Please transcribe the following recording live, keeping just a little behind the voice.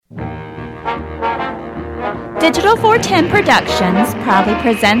Digital 410 Productions proudly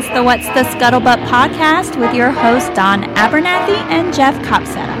presents the What's the Scuttlebutt podcast with your hosts Don Abernathy and Jeff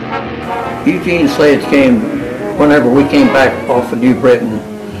Copsetta. Eugene Sledge came, whenever we came back off of New Britain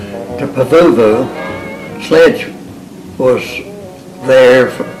to Pavuvu, Sledge was there,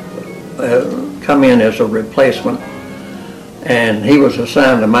 come in as a replacement, and he was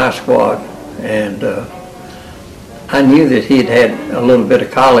assigned to my squad, and I knew that he'd had a little bit of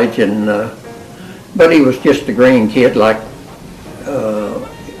college, and but he was just a green kid like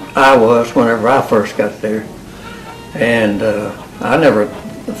I was whenever I first got there. And I never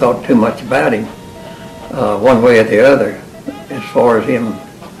thought too much about him, one way or the other, as far as him,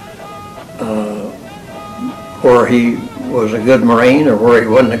 where he was a good Marine or where he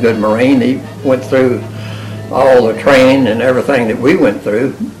wasn't a good Marine. He went through all the training and everything that we went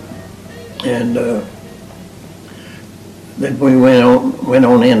through. And then we went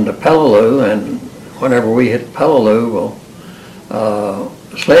on into Peleliu, and whenever we hit Peleliu,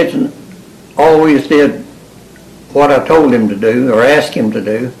 Sledge always did what I told him to do or asked him to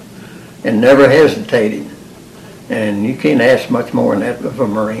do, and never hesitated. And you can't ask much more than that of a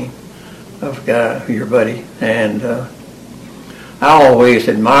Marine, of a guy, your buddy. And I always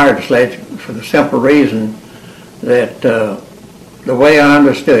admired Sledge for the simple reason that the way I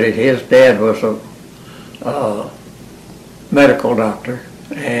understood it, his dad was a medical doctor,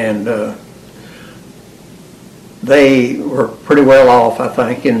 and they were pretty well off, I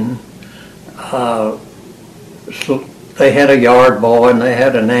think, and so they had a yard boy, and they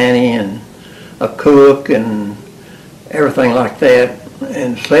had a nanny and a cook and everything like that.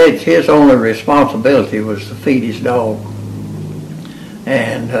 And Sledge, his only responsibility was to feed his dog.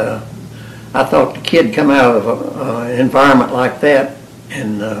 And I thought the kid come out of an environment like that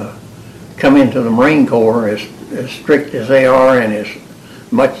and come into the Marine Corps as strict as they are and as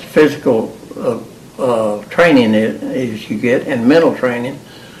much physical training as you get, and mental training,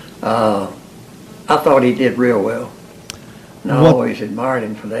 I thought he did real well. And I always admired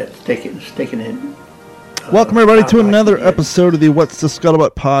him for that, sticking in. Welcome, everybody, to another episode of the What's the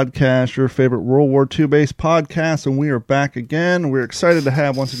Scuttlebutt podcast, your favorite World War II based podcast, and we are back again. We're excited to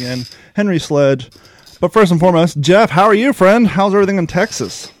have, once again, Henry Sledge. But first and foremost, Jeff, how are you, friend? How's everything in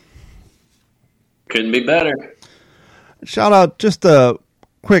Texas? Couldn't be better. Shout out, just a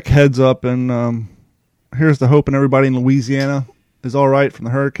quick heads up, and here's the hoping everybody in Louisiana is all right from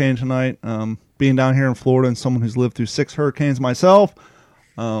the hurricane tonight. Being down here in Florida and someone who's lived through 6 hurricanes myself,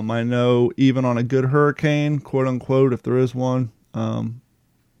 I know even on a good hurricane, quote unquote, if there is one,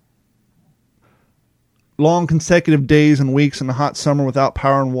 long consecutive days and weeks in the hot summer without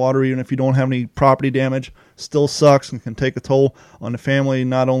power and water, even if you don't have any property damage, still sucks and can take a toll on the family,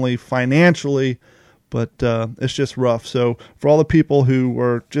 not only financially, but it's just rough. So for all the people who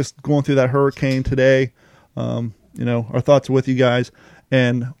were just going through that hurricane today, our thoughts are with you guys.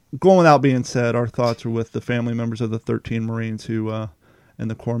 And going without being said, our thoughts are with the family members of the 13 Marines who and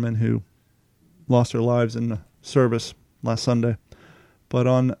the corpsmen who lost their lives in the service last Sunday. But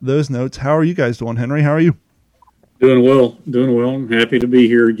on those notes, how are you guys doing, Henry? How are you? Doing well. I'm happy to be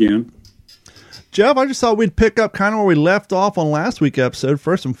here again. Jeff, I just thought we'd pick up kind of where we left off on last week's episode.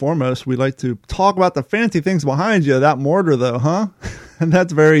 First and foremost, we'd like to talk about the fancy things behind you. That mortar, though, huh? And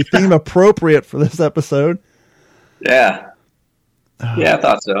that's very theme appropriate for this episode. Yeah. Yeah, I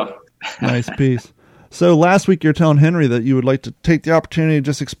thought so. Nice piece. So last week you're telling Henry that you would like to take the opportunity to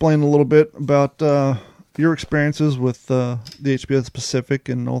just explain a little bit about your experiences with the HBS Pacific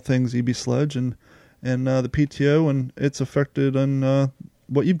and all things EB Sledge and the PTO and its affected on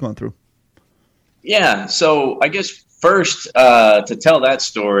what you've gone through. Yeah, so I guess first to tell that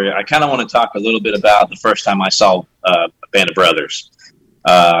story, I kind of want to talk a little bit about the first time I saw a Band of Brothers.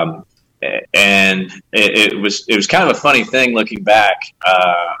 And it was kind of a funny thing looking back.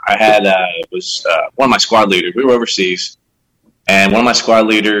 I had one of my squad leaders. We were overseas, and one of my squad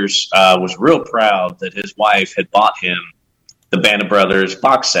leaders was real proud that his wife had bought him the Band of Brothers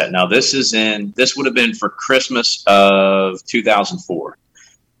box set. Now this would have been for Christmas of 2004.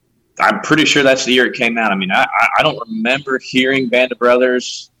 I'm pretty sure that's the year it came out. I mean, I don't remember hearing Band of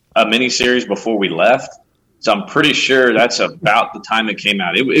Brothers a miniseries before we left. So I'm pretty sure that's about the time it came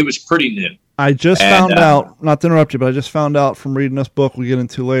out. It was pretty new. I just found out, not to interrupt you, but I just found out from reading this book we'll get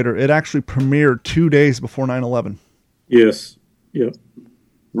into later, it actually premiered 2 days before 9/11. Yes. Yep.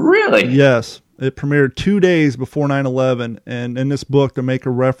 Really? Yes. It premiered 2 days before 9/11, and in this book they make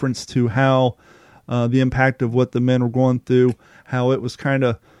a reference to how the impact of what the men were going through, how it was kind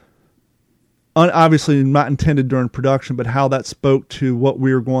of obviously not intended during production, but how that spoke to what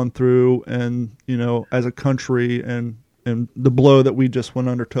we were going through and, as a country and and the blow that we just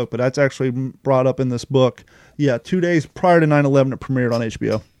undertook. But that's actually brought up in this book. Yeah, 2 days prior to 9/11, it premiered on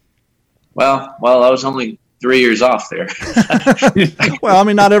HBO. Well, I was only 3 years off there. Well, I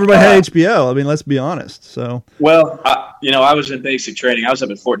mean, not everybody had HBO. I mean, let's be honest. So, well, I was in basic training. I was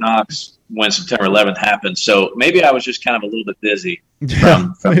up at Fort Knox when September 11th happened. So maybe I was just kind of a little bit busy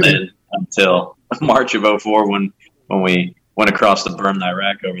from then until March of 2004 when we went across the berm to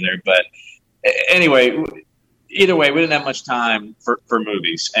Iraq over there. But anyway, either way, we didn't have much time for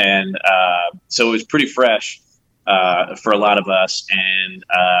movies. And so it was pretty fresh for a lot of us. And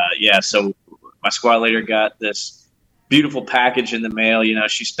so my squad leader got this beautiful package in the mail.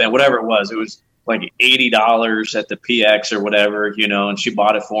 She spent whatever it was like $80 at the PX or whatever, and she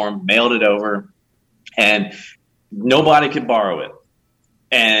bought it for him, mailed it over, and nobody could borrow it.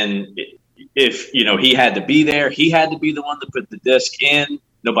 And if, he had to be there, he had to be the one to put the disc in.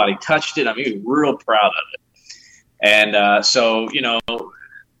 Nobody touched it. I mean, he was real proud of it. And I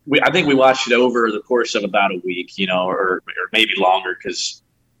think we watched it over the course of about a week, or maybe longer because,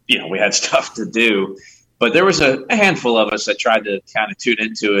 we had stuff to do. But there was a handful of us that tried to kind of tune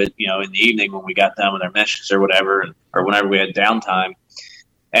into it, in the evening when we got done with our missions or whatever, or whenever we had downtime.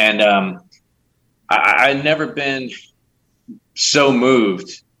 And I'd never been so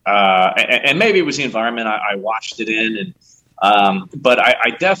moved. And maybe it was the environment I watched it in. But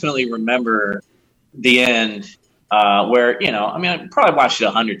I definitely remember the end where, I probably watched it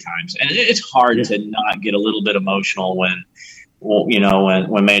 100 times. And it's hard to not get a little bit emotional when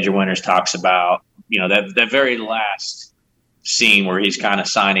Major Winters talks about, that very last scene where he's kind of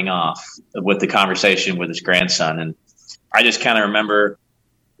signing off with the conversation with his grandson. And I just kind of remember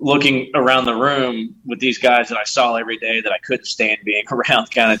looking around the room with these guys that I saw every day that I couldn't stand being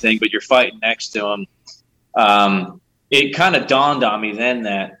around kind of thing, but you're fighting next to them. It kind of dawned on me then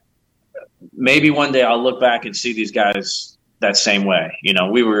that maybe one day I'll look back and see these guys that same way.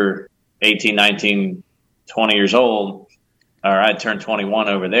 We were 18, 19, 20 years old, or I'd turned 21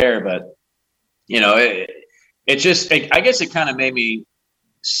 over there, but I guess it kind of made me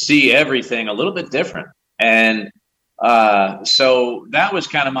see everything a little bit different. And so that was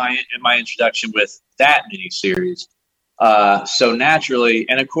kind of my introduction with that miniseries. So naturally,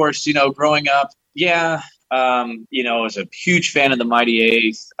 and of course, growing up, I was a huge fan of the Mighty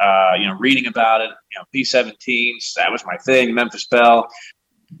Eighth, reading about it, B-17s, that was my thing, Memphis Belle.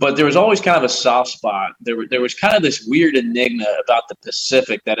 But there was always kind of a soft spot. There was kind of this weird enigma about the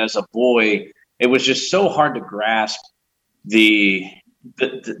Pacific that as a boy, it was just so hard to grasp the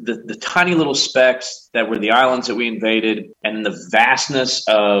tiny little specks that were the islands that we invaded and the vastness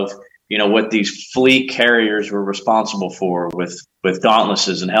of, what these fleet carriers were responsible for with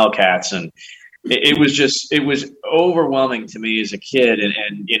Dauntlesses and Hellcats. And it was overwhelming to me as a kid.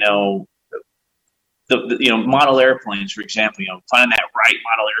 And the model airplanes, for example, finding that right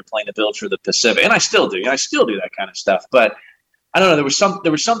model airplane to build for the Pacific. And I still do that kind of stuff. But I don't know, there was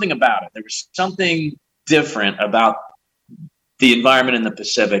something about it. There was something different about the environment in the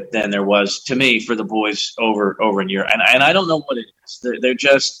Pacific than there was to me for the boys over in Europe. And I don't know what it is. They're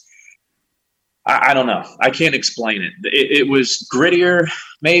just, I don't know. I can't explain it. It was grittier,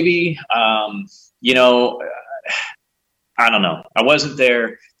 maybe. I don't know. I wasn't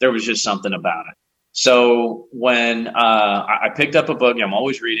there. There was just something about it. So when I picked up a book, I'm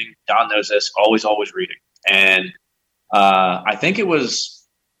always reading. Don knows this, always reading. And I think it was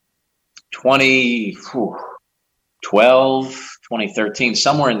 2012, 2013,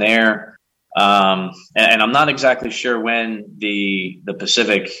 somewhere in there. And I'm not exactly sure when the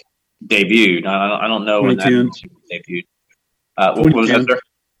Pacific debuted. I don't know when that debuted. What was that, sir?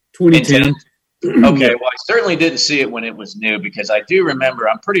 2010. Okay, well, I certainly didn't see it when it was new because I do remember,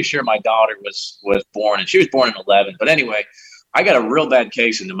 I'm pretty sure my daughter was born, and she was born in 2011. But anyway, I got a real bad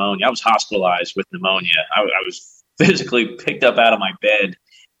case of pneumonia. I was hospitalized with pneumonia. I was physically picked up out of my bed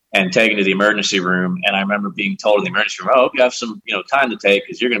and taken to the emergency room. And I remember being told in the emergency room, "Oh, you have some time to take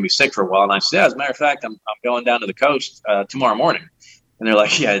because you're going to be sick for a while." And I said, "Yeah, as a matter of fact, I'm going down to the coast tomorrow morning." And they're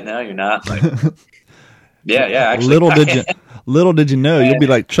like, "Yeah, no, you're not." Like, yeah, actually. Little did you know, you'll be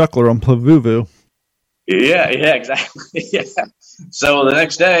like Chuckler on Pavuvu. Yeah, exactly. Yeah. So the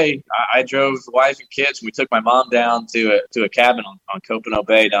next day, I drove the wife and kids, and we took my mom down to a cabin on Copano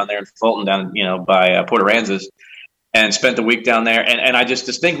Bay down there in Fulton, down by Port Aransas, and spent the week down there. And I just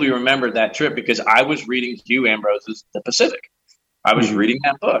distinctly remember that trip because I was reading Hugh Ambrose's The Pacific. I was reading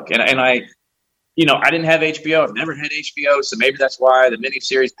that book, and I didn't have HBO. I've never had HBO, so maybe that's why the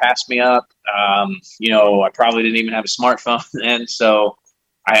miniseries passed me up. I probably didn't even have a smartphone then, so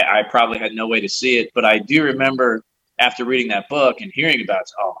I probably had no way to see it. But I do remember after reading that book and hearing about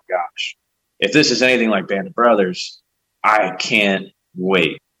it, oh my gosh, if this is anything like Band of Brothers, I can't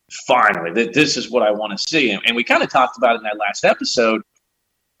wait. Finally, this is what I want to see. And we kind of talked about it in that last episode.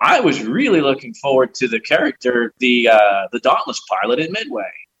 I was really looking forward to the character, the Dauntless pilot in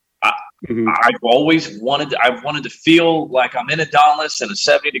Midway. I've always wanted to feel like I'm in a Dauntless and a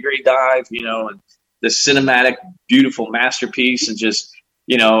 70-degree dive, and the cinematic, beautiful masterpiece, and just,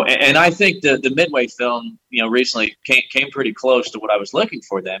 and I think the Midway film, recently came pretty close to what I was looking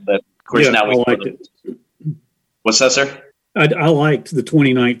for then. But of course, now we liked it. What's that, sir? I liked the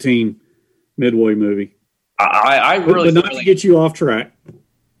 2019 Midway movie. I really, but not to get you off track.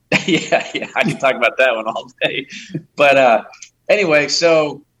 Yeah, I can talk about that one all day. But anyway,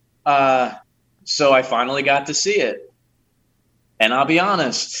 so I finally got to see it, and I'll be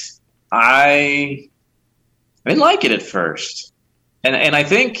honest, I didn't like it at first, and I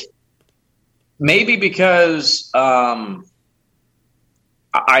think maybe because I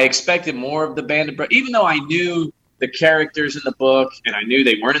expected more of the Band of Brothers, even though I knew the characters in the book and I knew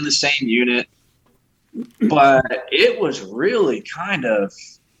they weren't in the same unit, but it was really kind of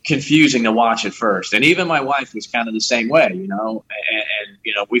confusing to watch at first. And even my wife was kind of the same way, and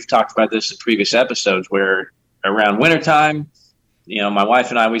we've talked about this in previous episodes where around wintertime, my wife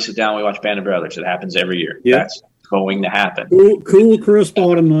and I, we sit down, we watch Band of Brothers. It happens every year. Yep. That's going to happen. Cool, crisp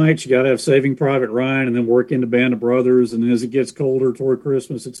autumn nights. You got to have Saving Private Ryan and then work into Band of Brothers. And as it gets colder toward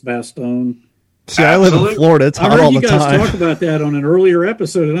Christmas, it's Bastogne. See, I live in Florida. It's hot all the time. I heard you guys talk about that on an earlier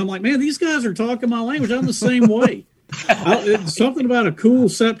episode, and I'm like, man, these guys are talking my language. I'm the same way. It's something about a cool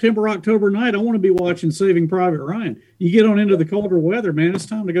September, October night. I want to be watching Saving Private Ryan. You get on into the colder weather, man. It's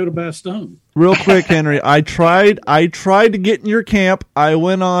time to go to Bastogne. Real quick, Henry. I tried to get in your camp. I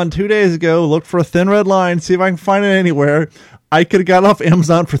went on 2 days ago, looked for a Thin Red Line, see if I can find it anywhere. I could have got it off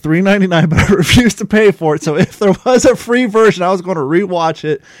Amazon for $3.99, but I refused to pay for it. So if there was a free version, I was going to rewatch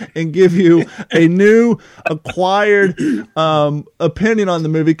it and give you a new acquired opinion on the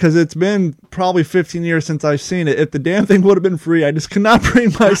movie, because it's been probably 15 years since I've seen it. If the damn thing would have been free, I just could not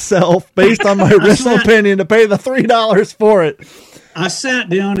bring myself, based on my original opinion, to pay the $3 for it. I sat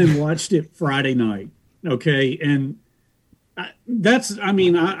down and watched it Friday night, okay? And I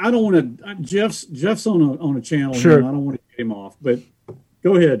don't want to. Jeff's on a channel. Sure. And I don't want to get him off, but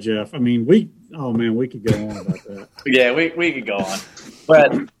go ahead, Jeff. I mean, we could go on about that. Yeah, we could go on,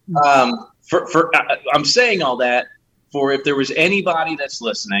 but I'm saying all that for if there was anybody that's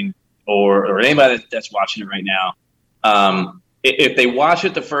listening or anybody that's watching it right now, if they watch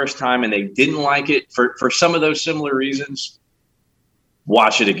it the first time and they didn't like it for some of those similar reasons,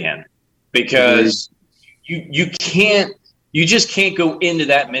 watch it again, because you just can't go into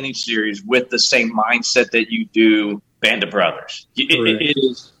that miniseries with the same mindset that you do Band of Brothers.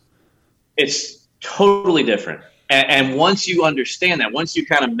 It's totally different. And once you understand that, once you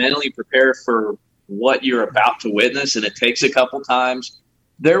kind of mentally prepare for what you're about to witness, and it takes a couple times,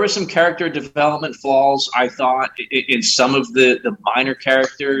 there were some character development flaws, I thought, in some of the minor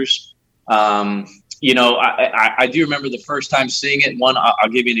characters. I do remember the first time seeing it. One, I'll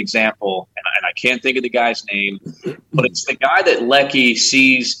give you an example, and I can't think of the guy's name, but it's the guy that Lecky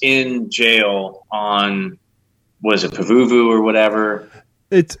sees in jail on, was it Pavuvu or whatever?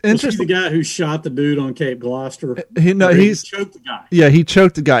 It's interesting. The guy who shot the dude on Cape Gloucester. He choked the guy. Yeah, he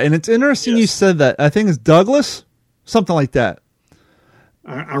choked the guy, and it's interesting you said that. I think it's Douglas, something like that.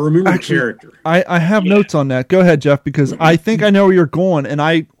 I remember the character. I have notes on that. Go ahead, Jeff, because I think I know where you're going,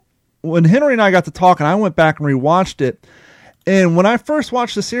 and when Henry and I got to talking, I went back and rewatched it. And when I first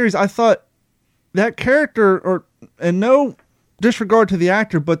watched the series, I thought that character, and no disregard to the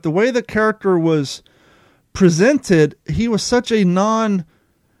actor, but the way the character was presented, he was such he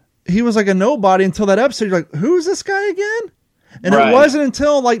was like a nobody until that episode. You're like, who's this guy again? And It wasn't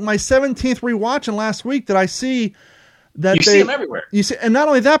until like my 17th rewatching last week that I see that you see him everywhere. You see, and not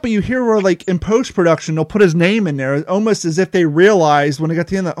only that, but you hear where, like, in post-production, they'll put his name in there, almost as if they realized when they got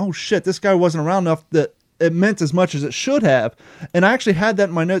to the end that, oh shit, this guy wasn't around enough that it meant as much as it should have. And I actually had that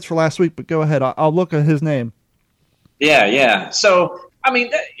in my notes for last week, but go ahead. I'll look at his name. Yeah. So, I mean,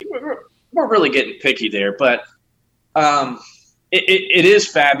 we're really getting picky there, but it is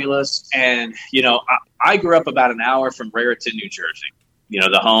fabulous. And, I grew up about an hour from Raritan, New Jersey.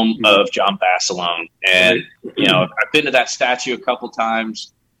 The home of John Basilone. And, I've been to that statue a couple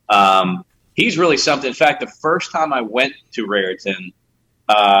times. He's really something. In fact, the first time I went to Raritan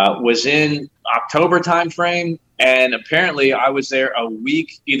was in October time frame. And apparently I was there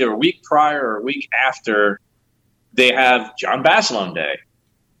either a week prior or a week after they have John Basilone Day.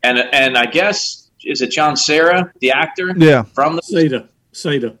 And I guess, is it John Cera, the actor? Yeah. From the Seda.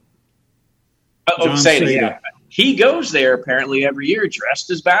 Seda, yeah. He goes there apparently every year dressed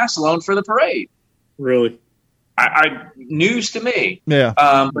as Basilone for the parade. Really? news to me. Yeah.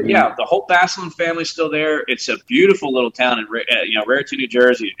 But yeah, the whole Basselin family's still there. It's a beautiful little town in Raritan, New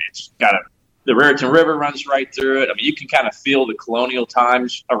Jersey. It's got the Raritan River runs right through it. I mean, you can kind of feel the colonial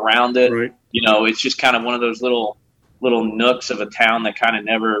times around it. Right. It's just kind of one of those little nooks of a town that kind of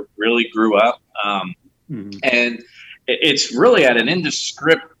never really grew up. And it's really at an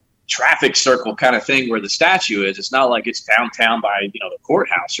indescript traffic circle kind of thing where the statue is. It's not like it's downtown by, the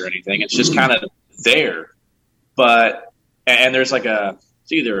courthouse or anything. It's just kind of there. And there's like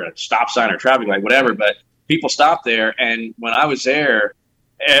it's either a stop sign or traffic light, whatever, but people stop there. And when I was there,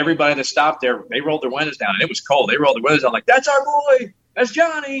 everybody that stopped there, they rolled their windows down, and it was cold. They rolled their windows down like, that's our boy. That's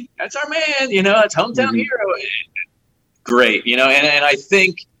Johnny. That's our man. It's hometown hero. Great. And I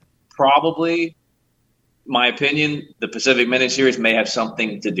think probably, my opinion, the Pacific miniseries may have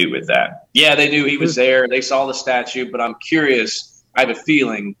something to do with that. Yeah, they knew he was there. They saw the statue, but I'm curious. I have a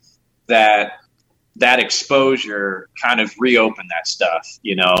feeling that exposure kind of reopened that stuff,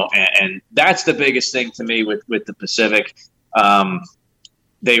 and that's the biggest thing to me with the Pacific.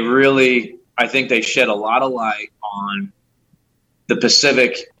 They really, I think they shed a lot of light on the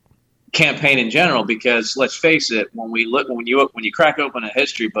Pacific campaign in general, because let's face it, when you crack open a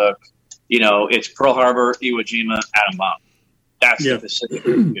history book, it's Pearl Harbor, Iwo Jima, atom bomb. That's the Pacific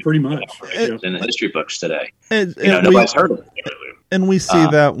pretty much in the history books today. And nobody's heard of it. And we see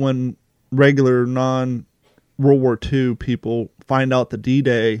that when regular non-World War II people find out the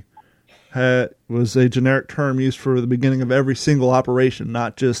D-Day was a generic term used for the beginning of every single operation,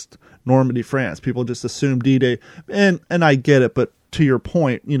 not just Normandy, France. People just assume D-Day. And I get it, but to your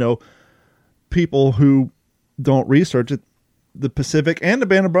point, people who don't research it, the Pacific and the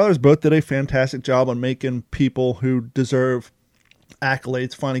Band of Brothers both did a fantastic job on making people who deserve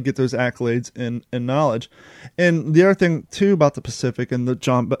accolades finally get those accolades and knowledge. And the other thing too about the Pacific and the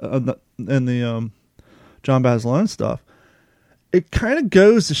John Basselin stuff, it kind of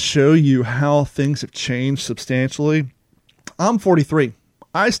goes to show you how things have changed substantially. I'm 43.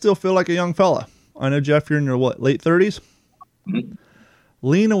 I still feel like a young fella. I know, Jeff, you're in your late 30s? Mm-hmm.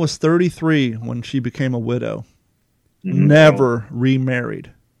 Lena was 33 when she became a widow. Mm-hmm. Never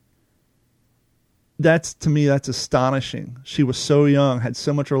remarried. To me, that's astonishing. She was so young, had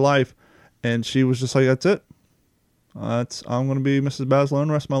so much of her life, and she was just like, that's it. I'm going to be Mrs. Basselin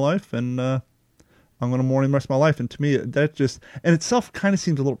the rest of my life, and I'm going to mourn the rest of my life. And to me, that just, and itself kind of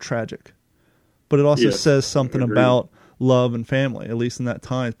seems a little tragic, but it also says something about love and family, at least in that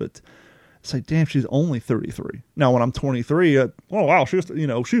time. But it's like, damn, she's only 33. Now, when I'm 23, oh wow, she was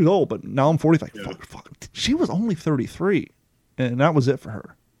old, but now I'm 40. Like, fuck, she was only 33, and that was it for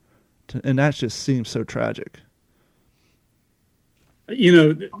her. And that just seems so tragic.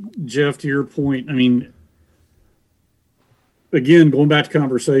 Jeff, to your point, I mean, again, going back to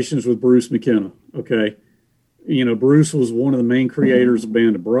conversations with Bruce McKenna, okay? Bruce was one of the main creators of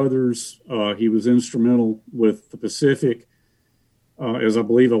Band of Brothers. He was instrumental with the Pacific, as I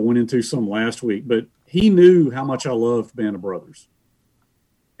believe I went into some last week. But he knew how much I loved Band of Brothers.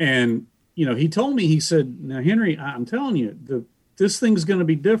 And, he told me, he said, now, Henry, I'm telling you, this thing's going to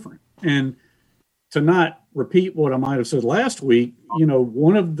be different. And to not repeat what I might have said last week,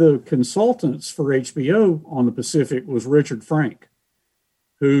 one of the consultants for HBO on the Pacific was Richard Frank,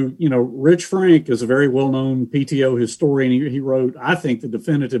 who, Rich Frank is a very well-known PTO historian. He wrote, I think, the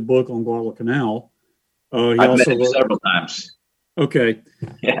definitive book on Guadalcanal. I've met him several times. Okay.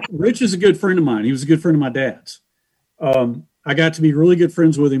 Yeah. Rich is a good friend of mine. He was a good friend of my dad's. I got to be really good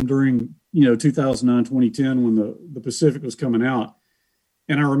friends with him during, 2009, 2010 when the Pacific was coming out.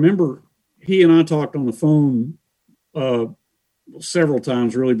 And I remember he and I talked on the phone several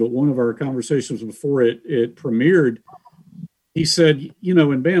times, really, but one of our conversations before it premiered, he said,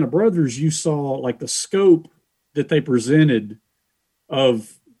 in Band of Brothers, you saw like the scope that they presented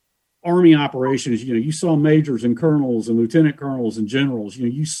of Army operations. You saw majors and colonels and lieutenant colonels and generals.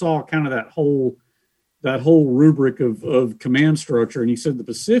 You saw kind of that whole rubric of command structure. And he said the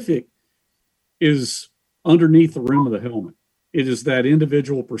Pacific is underneath the rim of the helmet. It is that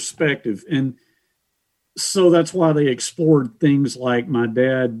individual perspective. And so that's why they explored things like my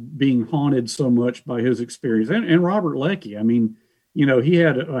dad being haunted so much by his experience. And Robert Leckie. I mean, he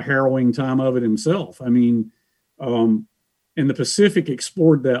had a harrowing time of it himself. I mean, and the Pacific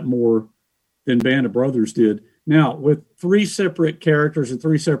explored that more than Band of Brothers did. Now, with 3 separate characters and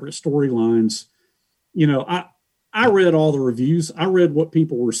 3 separate storylines, I read all the reviews. I read what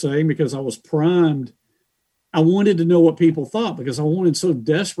people were saying because I was primed. I wanted to know what people thought because I wanted so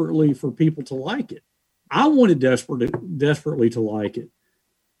desperately for people to like it. I wanted desperately to like it.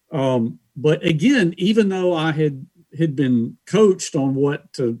 But again, even though I had had been coached on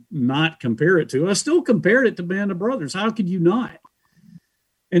what to not compare it to. I still compared it to Band of Brothers. How could you not?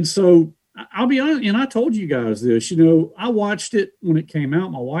 And so I'll be honest, and I told you guys this, I watched it when it came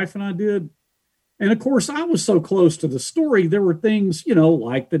out, my wife and I did. And of course, I was so close to the story. There were things,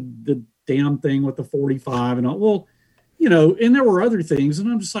 like the damn thing with the 45 and all. Well, and there were other things.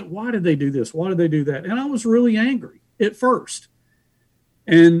 And I'm just like, why did they do this? Why did they do that? And I was really angry at first.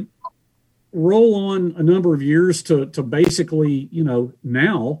 And roll on a number of years to basically,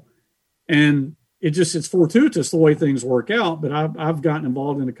 now. And it's fortuitous the way things work out. But I've gotten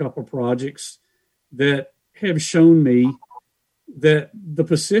involved in a couple of projects that have shown me that the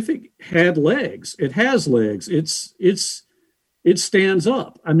Pacific had legs. It has legs. It stands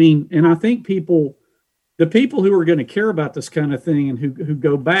up. I mean, and I think the people who are going to care about this kind of thing and who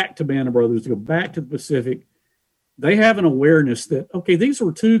go back to Band of Brothers, go back to the Pacific, they have an awareness that, okay, these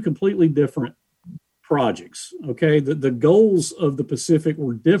were two completely different projects. Okay. The goals of the Pacific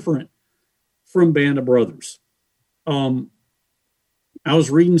were different from Band of Brothers. I was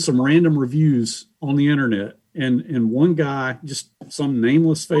reading some random reviews on the internet, and one guy, just some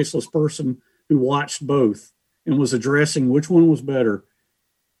nameless, faceless person who watched both and was addressing which one was better.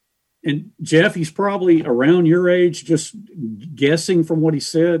 And Jeff, he's probably around your age, just guessing from what he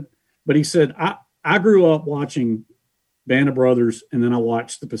said. But he said, I grew up watching Band of Brothers, and then I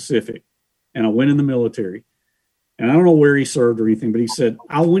watched the Pacific, and I went in the military. And I don't know where he served or anything, but he said,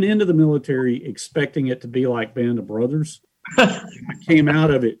 I went into the military expecting it to be like Band of Brothers. I came out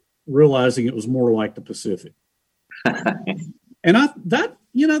of it realizing it was more like the Pacific. And that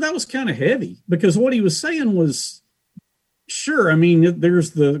was kind of heavy, because what he was saying was, sure, I mean,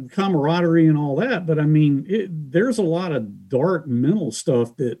 there's the camaraderie and all that, but I mean, there's a lot of dark mental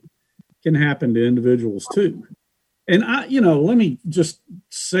stuff that can happen to individuals too. And let me just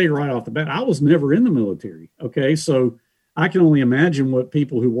say right off the bat, I was never in the military. Okay. So I can only imagine what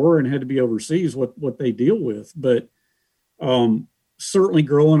people who were and had to be overseas, what they deal with. But certainly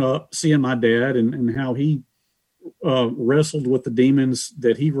growing up, seeing my dad and how he wrestled with the demons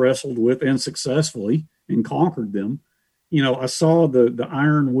that he wrestled with and successfully and conquered them. I saw the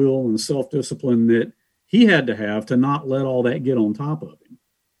iron will and self-discipline that he had to have to not let all that get on top of him.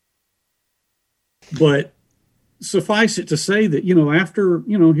 But suffice it to say that, after,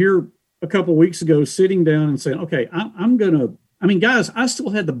 here a couple of weeks ago, sitting down and saying, okay, guys, I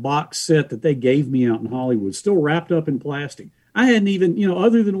still had the box set that they gave me out in Hollywood, still wrapped up in plastic. I hadn't even,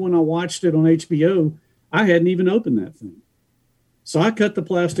 other than when I watched it on HBO, I hadn't even opened that thing. So I cut the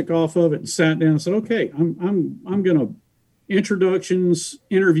plastic off of it and sat down and said, okay, I'm going to introductions,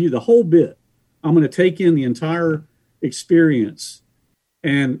 interview, the whole bit. I'm going to take in the entire experience.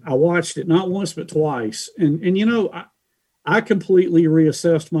 And I watched it not once, but twice. And I completely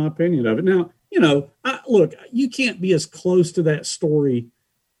reassessed my opinion of it. Now, look, you can't be as close to that story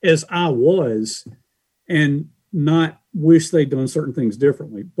as I was and not wish they'd done certain things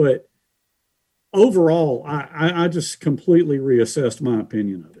differently. But overall, I just completely reassessed my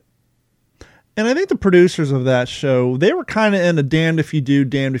opinion of it. And I think the producers of that show, they were kind of in a damned if you do,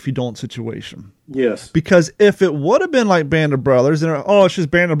 damned if you don't situation. Yes. Because if it would have been like Band of Brothers, then, it's just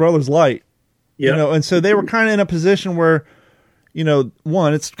Band of Brothers light. Yeah. And so they were kind of in a position where,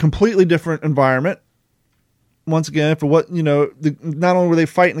 one, it's a completely different environment. Once again, for what, not only were they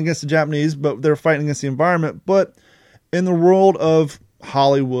fighting against the Japanese, but they were fighting against the environment. But in the world of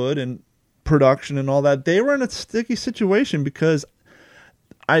Hollywood and production and all that, they were in a sticky situation because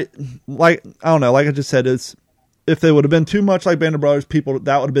like I just said, if they would have been too much like Band of Brothers, that would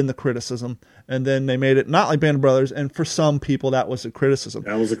have been the criticism. And then they made it not like Band of Brothers, and for some people, that was the criticism.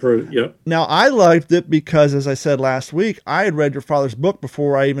 That was the criticism, yep. Now, I liked it because, as I said last week, I had read your father's book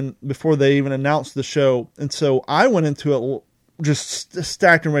before they even announced the show. And so I went into it just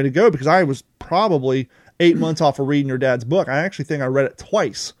stacked and ready to go because I was probably 8 months off of reading your dad's book. I actually think I read it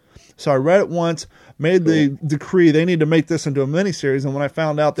twice. So I read it once, made the decree they need to make this into a miniseries, and when I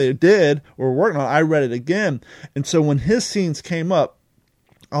found out they did or were working on it, I read it again. And so when his scenes came up,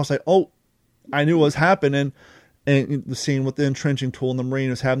 I was like, oh, I knew what was happening. And the scene with the entrenching tool and the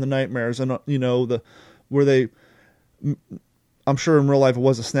Marine was having the nightmares, and I'm sure in real life it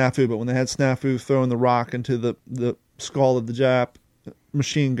was a snafu, but when they had snafu throwing the rock into the skull of the Jap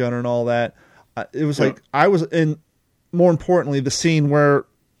machine gunner and all that, it was like I was in. More importantly, the scene where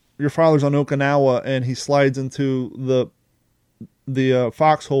your father's on Okinawa and he slides into the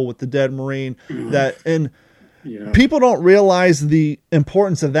foxhole with the dead Marine. People don't realize the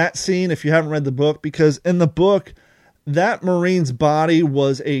importance of that scene if you haven't read the book, because in the book, that Marine's body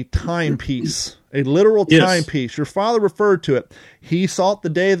was a timepiece, a literal timepiece. Your father referred to it. He saw it the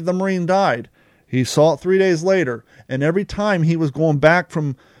day that the Marine died. He saw it 3 days later, and every time he was going back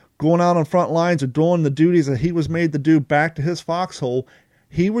from going out on front lines or doing the duties that he was made to do back to his foxhole,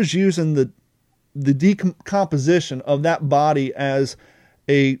 he was using the decomposition of that body as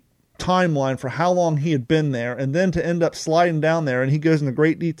a timeline for how long he had been there, and then to end up sliding down there, and he goes into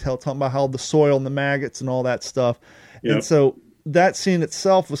great detail talking about how the soil and the maggots and all that stuff. Yep. And so that scene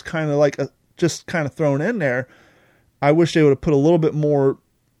itself was kind of like just kind of thrown in there. I wish they would have put a little bit more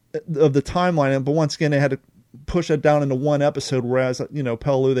of the timeline in, but once again, they had to push it down into one episode, whereas,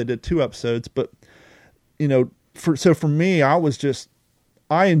 Peleliu, they did 2 episodes. But, for me,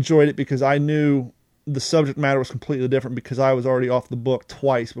 I enjoyed it because I knew the subject matter was completely different because I was already off the book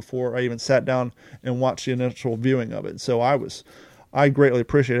twice before I even sat down and watched the initial viewing of it. So I greatly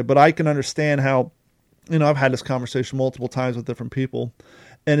appreciate it, but I can understand how, I've had this conversation multiple times with different people,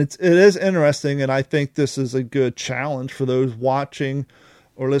 and it is interesting. And I think this is a good challenge for those watching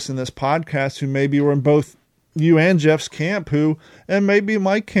or listening to this podcast who maybe were in both you and Jeff's camp, and maybe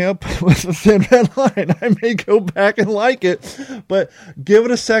my camp was a Thin Red Line. I may go back and like it, but give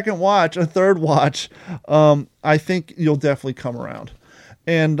it a second watch, a third watch. I think you'll definitely come around.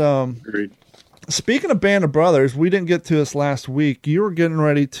 And Agreed. Speaking of Band of Brothers, we didn't get to this last week. You were getting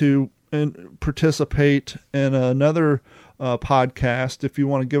ready to participate in another podcast. If you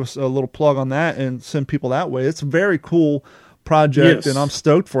want to give us a little plug on that and send people that way, it's a very cool project, yes. And I'm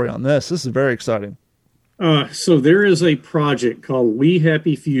stoked for you on this. This is very exciting. So there is a project called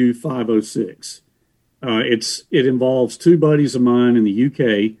wtspwwii-REply-ep-92-Henry-Sledge-p2. It involves 2 buddies of mine in the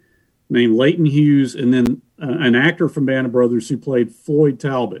UK named Leighton Hughes, and then an actor from Band of Brothers who played Floyd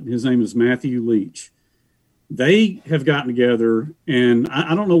Talbot. His name is Matthew Leach. They have gotten together, and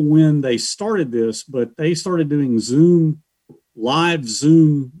I don't know when they started this, but they started doing live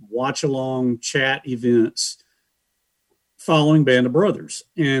Zoom watch-along chat events following Band of Brothers,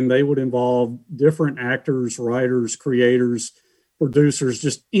 and they would involve different actors, writers, creators, producers,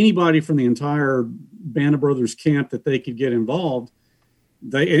 just anybody from the entire Band of Brothers camp that they could get involved,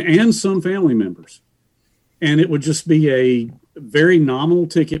 and some family members. And it would just be a very nominal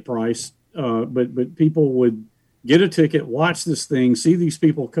ticket price, but people would get a ticket, watch this thing, see these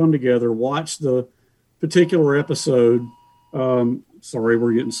people come together, watch the particular episode. Sorry,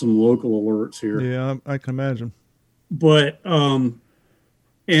 we're getting some local alerts here. Yeah, I can imagine. But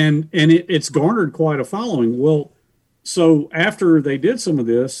it's garnered quite a following. Well, so after they did some of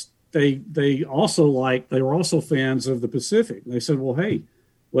this, they were also fans of the Pacific. They said, well, hey,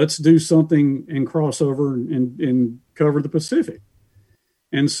 let's do something and cross over and cover the Pacific.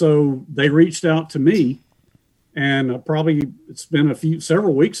 And so they reached out to me, and it's been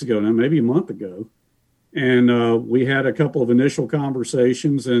several weeks ago now, maybe a month ago. And we had a couple of initial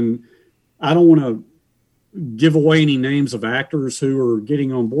conversations, and I don't want to give away any names of actors who are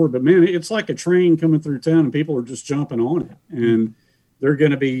getting on board, but man, it's like a train coming through town and people are just jumping on it. And they're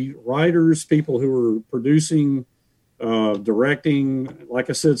going to be writers, people who are producing, directing, like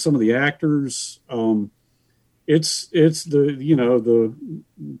I said, some of the actors. It's the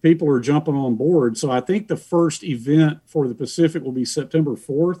people are jumping on board. So I think the first event for the Pacific will be September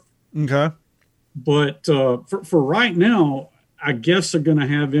 4th. Okay. But for right now, I guess they're going to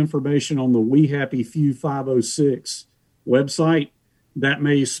have information on the We Happy Few 506 website. That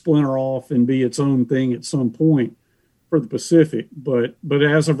may splinter off and be its own thing at some point for the Pacific. But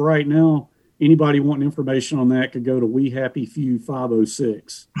as of right now, anybody wanting information on that could go to We Happy Few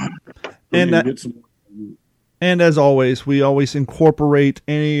 506. And as always, we always incorporate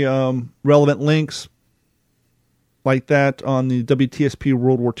any relevant links like that on the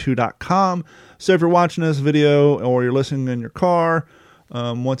wtspwwii.com. So if you're watching this video or you're listening in your car,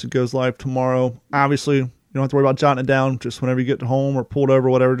 once it goes live tomorrow, obviously you don't have to worry about jotting it down. Just whenever you get home or pulled over,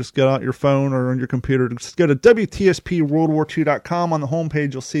 whatever, just get out your phone or on your computer. Just go to wtspwwii.com. On the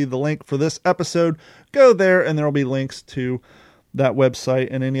homepage, you'll see the link for this episode. Go there, and there will be links to that website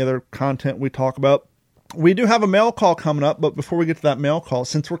and any other content we talk about. We do have a mail call coming up, but before we get to that mail call,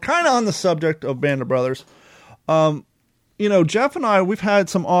 since we're kind of on the subject of Band of Brothers, Jeff and I, we've had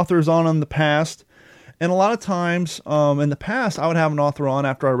some authors on in the past, and a lot of times in the past, I would have an author on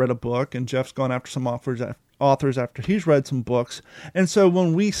after I read a book, and Jeff's gone after some authors after he's read some books. And so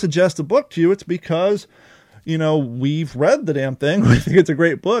when we suggest a book to you, it's because, we've read the damn thing. We think it's a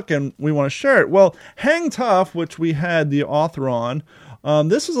great book, and we want to share it. Well, Hang Tough, which we had the author on,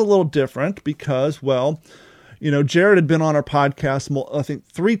 this is a little different because, Jared had been on our podcast, I think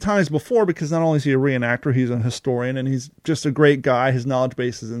 3 times before, because not only is he a reenactor, he's a historian, and he's just a great guy. His knowledge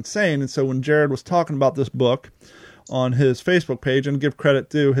base is insane. And so when Jared was talking about this book on his Facebook page, and give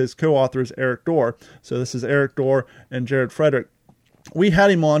credit to his co-authors, Eric Dorr. So this is Eric Dorr and Jared Frederick. we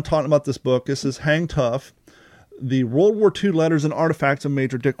had him on talking about this book. This is Hang Tough, the World War II Letters and Artifacts of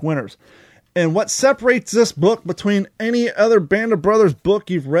Major Dick Winters. And what separates this book between any other Band of Brothers book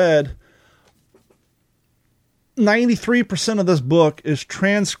you've read, 93% of this book is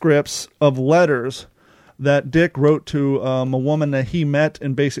transcripts of letters that Dick wrote to a woman that he met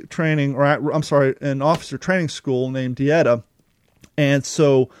in basic training, in officer training school named Dieta. And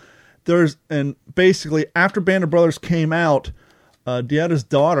so basically after Band of Brothers came out, Dieta's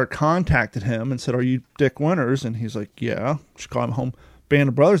daughter contacted him and said, "Are you Dick Winters?" And he's like, "Yeah." She called him home. "Band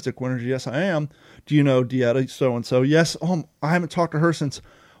of Brothers, Dick Winters?" "Yes, I am." "Do you know Dieta so-and-so?" "Yes." "I haven't talked to her since."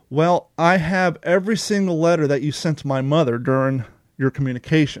 "Well, I have every single letter that you sent to my mother during your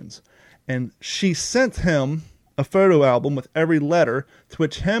communications." And she sent him a photo album with every letter, to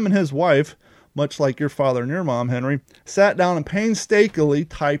which him and his wife, much like your father and your mom, Henry, sat down and painstakingly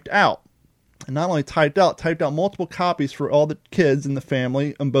typed out. And not only typed out multiple copies for all the kids in the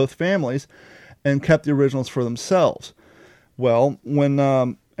family, in both families, and kept the originals for themselves. Well, when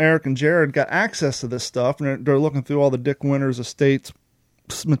Eric and Jared got access to this stuff, and they're looking through all the Dick Winters estates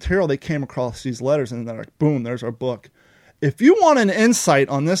material, they came across these letters, and they're like, boom, there's our book. If you want an insight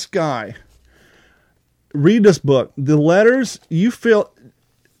on this guy, read this book. The letters, you feel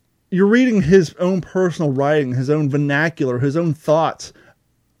you're reading his own personal writing, his own vernacular, his own thoughts.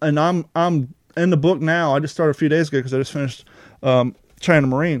 And I'm in the book now. I just started a few days ago because I just finished China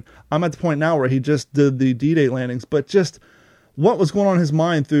Marine. I'm at the point now where he just did the D-Day landings, but just what was going on in his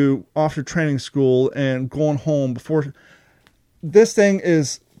mind through officer training school and going home before. This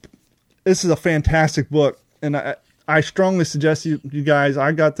is a fantastic book, and I strongly suggest you guys.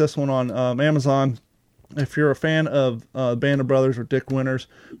 I got this one on Amazon. If you're a fan of Band of Brothers or Dick Winters,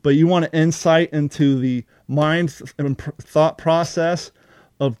 but you want an insight into the mind and thought process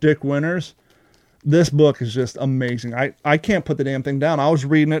of Dick Winters, this book is just amazing. I can't put the damn thing down. I was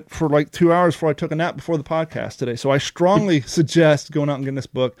reading it for like 2 hours before I took a nap before the podcast today. So I strongly suggest going out and getting this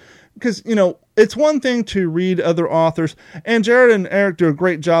book, because, you know, it's one thing to read other authors, and Jared and Eric do a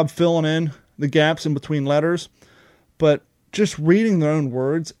great job filling in the gaps in between letters, but just reading their own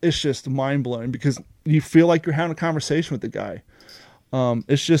words, it's just mind-blowing because you feel like you're having a conversation with the guy.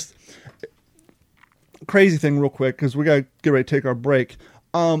 It's just a crazy thing real quick because we got to get ready to take our break.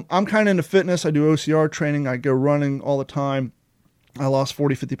 I'm kind of into fitness. I do OCR training. I go running all the time. I lost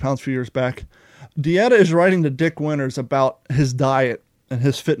 40, 50 pounds a few years back. Dieta is writing to Dick Winters about his diet and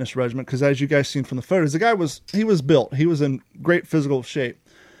his fitness regimen because, as you guys seen from the photos, the guy was built. He was in great physical shape.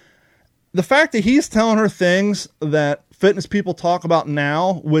 The fact that he's telling her things that fitness people talk about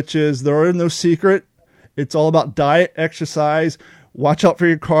now, which is there are no secret. It's all about diet, exercise, watch out for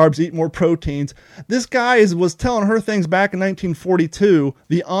your carbs, eat more proteins. This guy was telling her things back in 1942,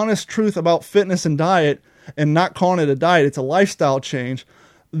 the honest truth about fitness and diet, and not calling it a diet. It's a lifestyle change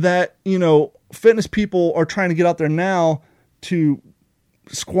that, you know, fitness people are trying to get out there now to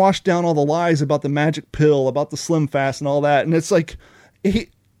squash down all the lies about the magic pill, about the slim fast and all that. And it's like,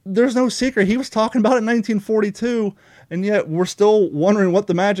 there's no secret. He was talking about it in 1942, and yet we're still wondering what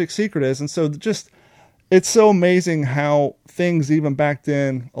the magic secret is. And so just, it's so amazing how things even back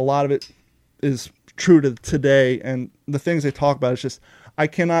then, a lot of it is true to today. And the things they talk about, it's just, I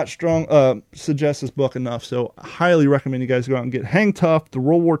cannot suggest this book enough. So I highly recommend you guys go out and get Hang Tough, the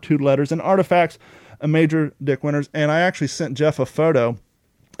World War II Letters and Artifacts of Major Dick Winters. And I actually sent Jeff a photo,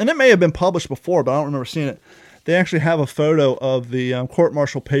 and it may have been published before, but I don't remember seeing it. They actually have a photo of the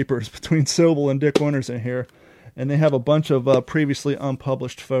court-martial papers between Sobel and Dick Winters in here, and they have a bunch of previously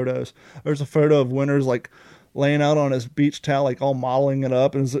unpublished photos. There's a photo of Winters like laying out on his beach towel, like all modeling it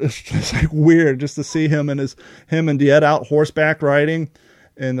up, and it's just like weird just to see him and Diet out horseback riding,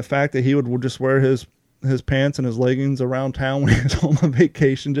 and the fact that he would just wear his pants and his leggings around town when he was home on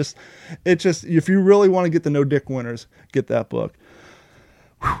vacation. If you really want to get to know Dick Winters, get that book.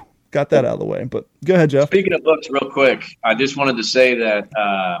 Whew. Got that out of the way, but go ahead, Jeff. Speaking of books, real quick, I just wanted to say that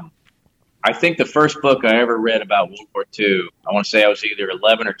I think the first book I ever read about World War II, I want to say I was either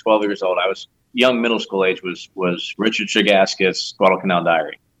 11 or 12 years old. I was young, middle school age, was Richard Chagaskis's Guadalcanal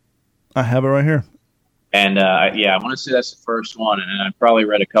Diary. I have it right here. And, I want to say that's the first one, and I've probably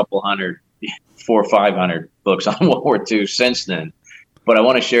read a couple hundred, 400 or 500 books on World War II since then. But I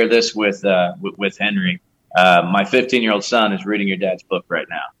want to share this with Henry. My 15-year-old son is reading your dad's book right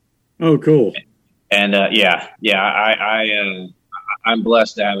now. Oh, cool. And I'm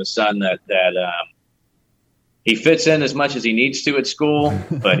blessed to have a son that he fits in as much as he needs to at school,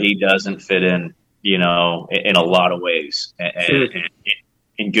 but he doesn't fit in, in a lot of ways, and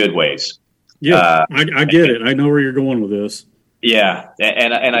in good ways. Yeah, I get it. I know where you're going with this. Yeah,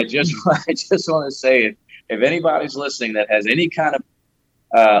 and I just want to say, if anybody's listening that has any kind of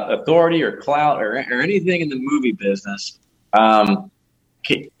authority or clout or anything in the movie business,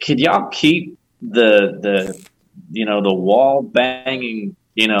 could y'all keep the wall banging,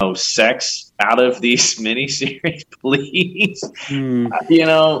 sex out of these miniseries, please?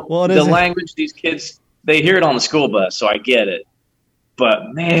 Well, the language these kids, they hear it on the school bus, so I get it.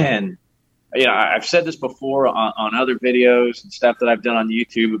 But man, I've said this before on other videos and stuff that I've done on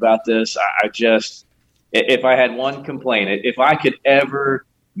YouTube about this. I just, if I had one complaint, if I could ever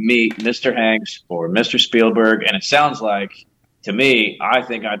meet Mr. Hanks or Mr. Spielberg, and it sounds like, to me, I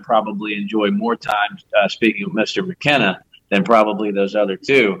think I'd probably enjoy more time speaking with Mr. McKenna than probably those other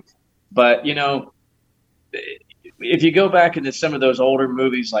two. But, if you go back into some of those older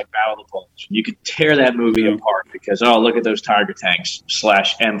movies like Battle of the Bulge, you could tear that movie apart because, look at those Tiger tanks /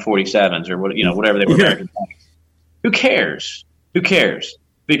 M47s or whatever they were. American tanks. Who cares?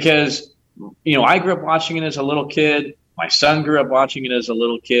 Because, I grew up watching it as a little kid. My son grew up watching it as a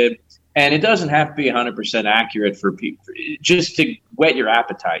little kid. And it doesn't have to be 100% accurate for people. Just to whet your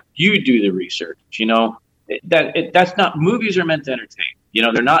appetite, you do the research. That's not, movies are meant to entertain.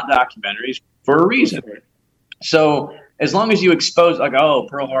 They're not documentaries for a reason. So as long as you expose, like,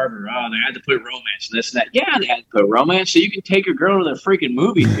 Pearl Harbor, they had to put romance and this and that. Yeah, they had to put romance so you can take a girl to the freaking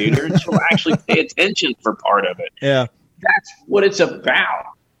movie theater and she'll actually pay attention for part of it. Yeah, that's what it's about.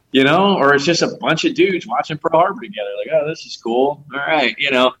 Or it's just a bunch of dudes watching Pearl Harbor together. Like, this is cool. All right,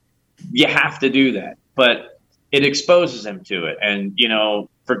 you have to do that, but it exposes them to it. And,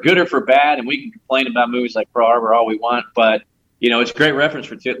 for good or for bad, and we can complain about movies like Pearl Harbor all we want, but, it's great reference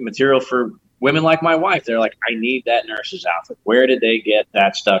material for women like my wife. They're like, I need that nurse's outfit. Where did they get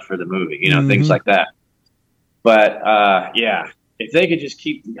that stuff for the movie? Things like that. But, if they could just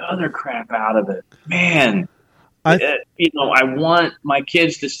keep the other crap out of it, man, I want my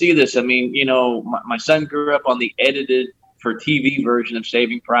kids to see this. I mean, my son grew up on the edited for TV version of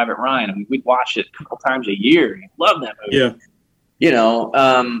Saving Private Ryan. I mean, we'd watch it a couple times a year. He loved that movie. Yeah.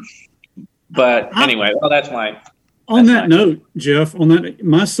 But anyway, that's my. On that note, Jeff,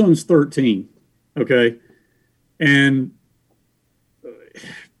 my son's 13. Okay. And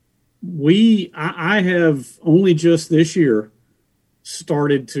I have only just this year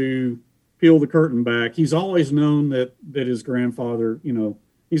started to peel the curtain back. He's always known that his grandfather,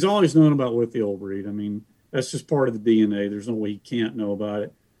 he's always known about With the Old Breed. I mean, that's just part of the DNA. There's no way he can't know about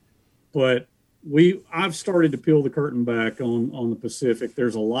it. But I've started to peel the curtain back on the Pacific.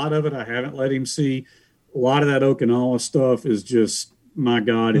 There's a lot of it I haven't let him see. A lot of that Okinawa stuff is just, my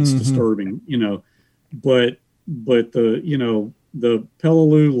God, it's disturbing, But the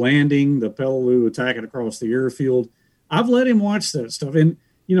Peleliu landing, the Peleliu attacking across the airfield, I've let him watch that stuff. And,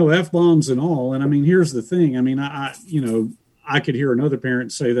 F-bombs and all. And I mean, here's the thing. I mean, I could hear another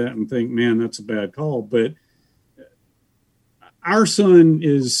parent say that and think, man, that's a bad call. But our son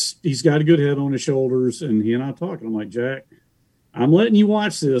he's got a good head on his shoulders, and he and I talking. I'm like, Jack, I'm letting you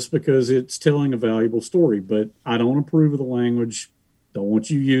watch this because it's telling a valuable story, but I don't approve of the language. Don't want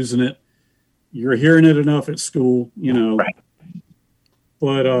you using it. You're hearing it enough at school, Right.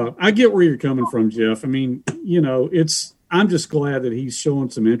 But I get where you're coming from, Jeff. I mean, I'm just glad that he's showing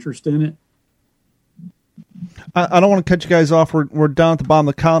some interest in it. I don't want to cut you guys off. We're down at the bottom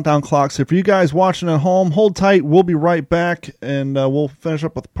of the countdown clock. So for you guys watching at home, hold tight. We'll be right back, and we'll finish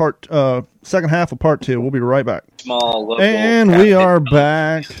up with second half of part 2. We'll be right back. Small local. And we are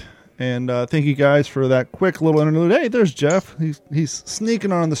back. And thank you guys for that quick little interlude. Hey, there's Jeff. He's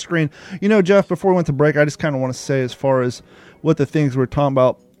sneaking on the screen. Jeff, before we went to break, I just kind of want to say, as far as what the things we're talking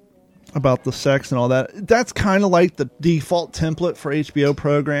about the sex and all that, that's kind of like the default template for HBO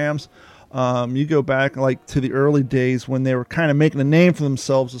programs. You go back to the early days when they were kind of making a name for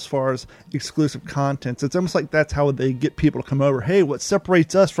themselves as far as exclusive content. It's almost like that's how they get people to come over. Hey, what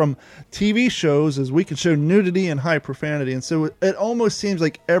separates us from TV shows is we can show nudity and high profanity. And so it almost seems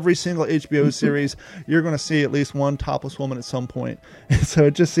like every single HBO series, you're going to see at least one topless woman at some point. And so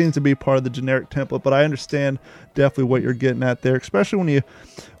it just seems to be part of the generic template. But I understand definitely what you're getting at there, especially when you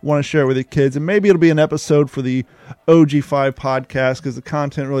want to share it with your kids. And maybe it'll be an episode for the OG5 podcast because the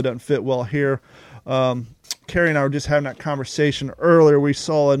content really doesn't fit well here. Carrie and I were just having that conversation earlier. We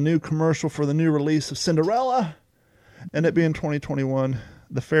saw a new commercial for the new release of Cinderella, and it being 2021.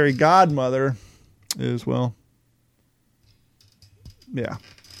 The fairy godmother is, well, yeah,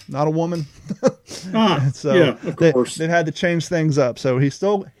 not a woman. So yeah, of course. They've had to change things up. So he's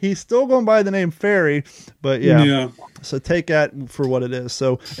still going by the name Fairy, but yeah. So take that for what it is.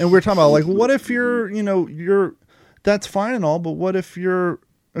 So, and we're talking about what if you're that's fine and all, but what if you're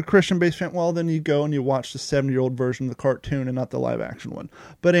a Christian-based fan, well, then you go and you watch the 70-year-old version of the cartoon and not the live-action one.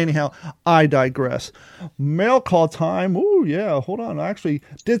 But anyhow, I digress. Mail call time. Ooh, yeah, hold on. I actually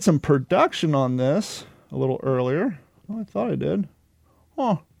did some production on this a little earlier. Oh, I thought I did.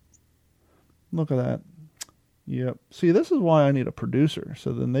 Oh, look at that. Yep. See, this is why I need a producer,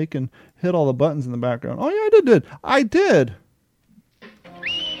 so then they can hit all the buttons in the background. Oh, yeah, I did.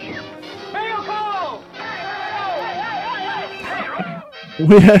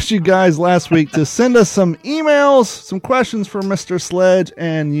 We asked you guys last week to send us some emails, some questions for Mr. Sledge,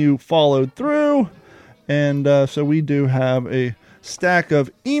 and you followed through. And so we do have a stack of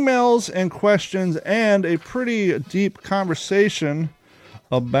emails and questions and a pretty deep conversation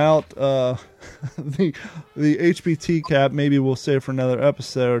about the HPT cap. Maybe we'll save for another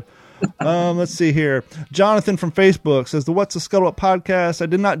episode. Let's see here. Jonathan from Facebook says, the What's the Scuttlebutt podcast. I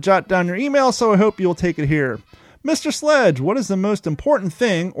did not jot down your email, so I hope you'll take it here. Mr. Sledge, what is the most important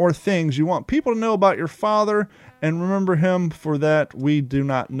thing or things you want people to know about your father and remember him for that we do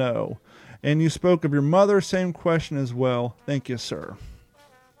not know? And you spoke of your mother, same question as well. Thank you, sir.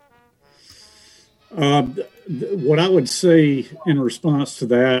 What I would say in response to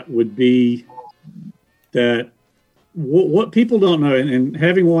that would be that what people don't know, and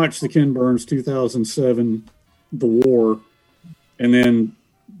having watched the Ken Burns 2007, The War, and then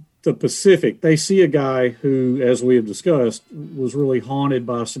the Pacific, they see a guy who, as we have discussed, was really haunted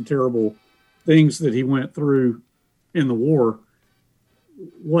by some terrible things that he went through in the war.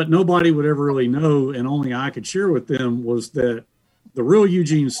 What nobody would ever really know, and only I could share with them, was that the real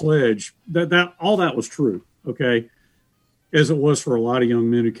Eugene Sledge, that all that was true, okay, as it was for a lot of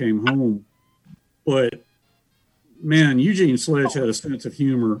young men who came home. But, man, Eugene Sledge had a sense of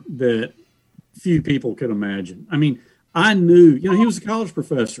humor that few people could imagine. I mean, I knew, he was a college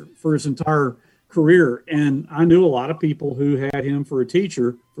professor for his entire career, and I knew a lot of people who had him for a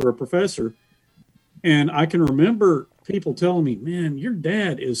teacher, for a professor. And I can remember people telling me, man, your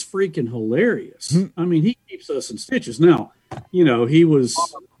dad is freaking hilarious. I mean, he keeps us in stitches. Now, he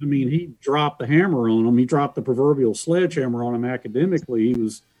dropped the hammer on him. He dropped the proverbial sledgehammer on him academically. He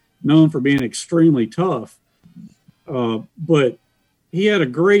was known for being extremely tough. But he had a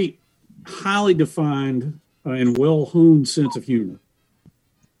great, highly defined and well-honed sense of humor.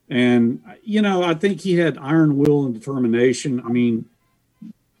 And, I think he had iron will and determination. I mean,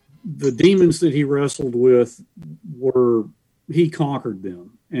 the demons that he wrestled with he conquered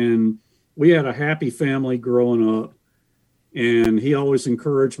them. And we had a happy family growing up. And he always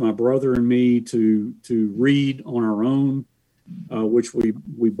encouraged my brother and me to read on our own, which we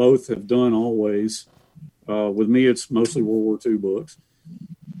both have done always. With me, it's mostly World War II books.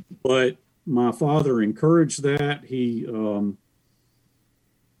 But my father encouraged that. He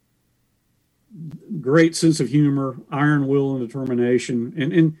great sense of humor, iron will and determination.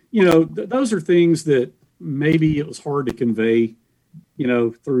 And those are things that maybe it was hard to convey,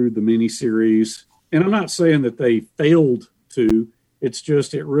 through the miniseries. And I'm not saying that they failed to. It's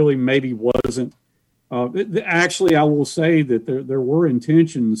just it really maybe wasn't. Actually, I will say that there were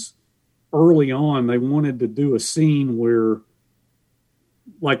intentions early on. They wanted to do a scene where,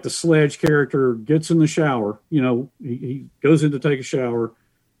 like, the Sledge character gets in the shower, he goes in to take a shower.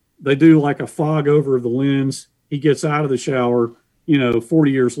 They do like a fog over the lens. He gets out of the shower,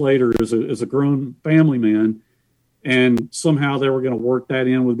 40 years later as a grown family man. And somehow they were going to work that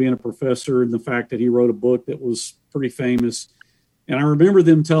in with being a professor and the fact that he wrote a book that was pretty famous. And I remember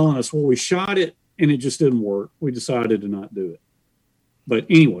them telling us, well, we shot it and it just didn't work. We decided to not do it. But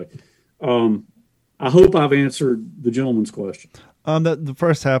anyway, I hope I've answered the gentleman's question. The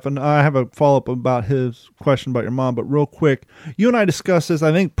first half, and I have a follow-up about his question about your mom, but real quick, you and I discussed this,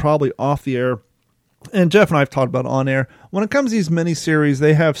 I think probably off the air, and Jeff and I have talked about it on air. When it comes to these miniseries,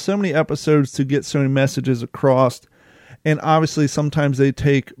 they have so many episodes to get so many messages across, and obviously sometimes they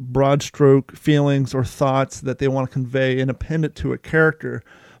take broad stroke feelings or thoughts that they want to convey and append it to a character.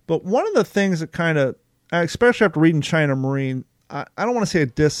 But one of the things that kind of, especially after reading China Marine, I don't want to say a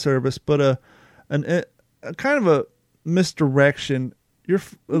disservice, but a kind of a misdirection.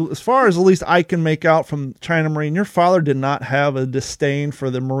 As far as at least I can make out from China Marine, your father did not have a disdain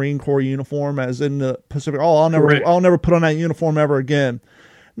for the Marine Corps uniform, as in the Pacific. Oh, I'll never put on that uniform ever again.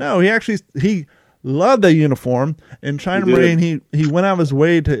 No, he loved the uniform. In China Marine, he went out of his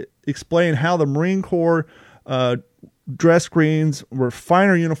way to explain how the Marine Corps dress greens were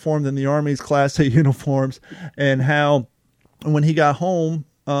finer uniform than the Army's Class A uniforms, and how when he got home,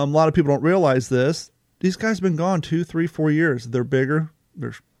 a lot of people don't realize this. These guys have been gone 2, 3, 4 years. They're bigger.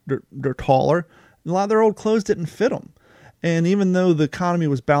 They're taller. A lot of their old clothes didn't fit them. And even though the economy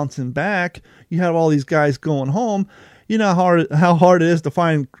was bouncing back, you have all these guys going home. you know how hard it is to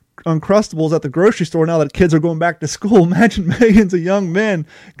find Uncrustables at the grocery store now that kids are going back to school. Imagine millions of young men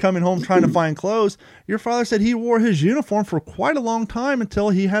coming home trying to find clothes. Your father said he wore his uniform for quite a long time until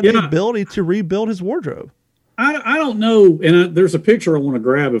he had the ability to rebuild his wardrobe. I don't know, and there's a picture I want to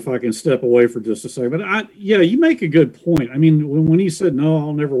grab if I can step away for just a second. But you make a good point. I mean, when he said, "No,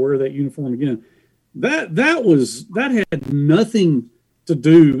 I'll never wear that uniform again," that had nothing to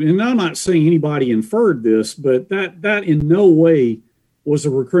do. And I'm not saying anybody inferred this, but that in no way was a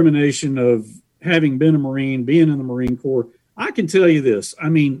recrimination of having been a Marine, being in the Marine Corps. I can tell you this. I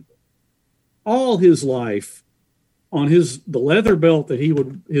mean, all his life on the leather belt that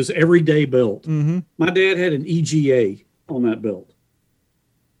his everyday belt, my dad had an EGA on that belt.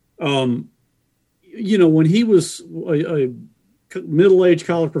 You know, when he was a middle-aged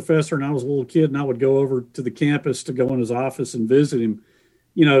college professor and I was a little kid and I would go over to the campus to go in his office and visit him,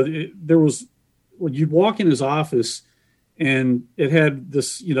 you know, you'd walk in his office and it had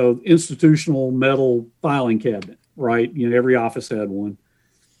this, you know, institutional metal filing cabinet, right? You know, every office had one.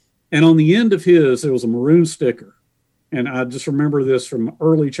 And on the end of his, there was a maroon sticker. And I just remember this from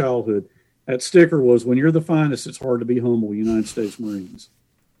early childhood. That sticker was, "When you're the finest, it's hard to be humble, United States Marines."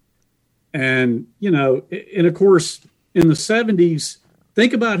 And, you know, and of course, in the 70s,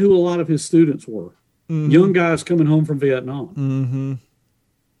 think about who a lot of his students were. Young guys coming home from Vietnam.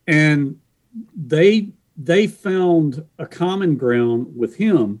 And they found a common ground with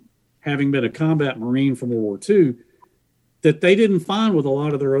him, having been a combat Marine from World War II, that they didn't find with a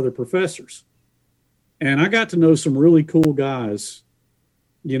lot of their other professors. And I got to know some really cool guys,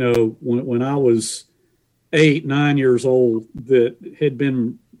 you know, when I was 8, 9 years old that had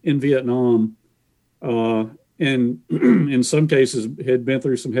been in Vietnam, and in some cases had been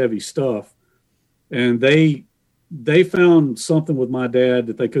through some heavy stuff. And they found something with my dad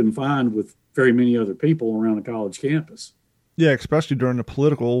that they couldn't find with very many other people around a college campus. Yeah, especially during the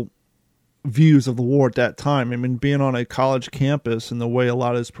political views of the war at that time. I mean, being on a college campus and the way a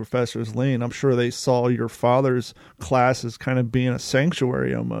lot of his professors lean, I'm sure they saw your father's class as kind of being a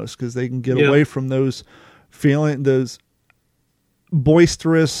sanctuary almost, because they can get away from those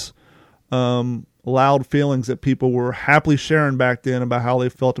boisterous, loud feelings that people were happily sharing back then about how they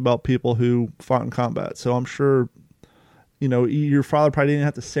felt about people who fought in combat. So I'm sure, you know, your father probably didn't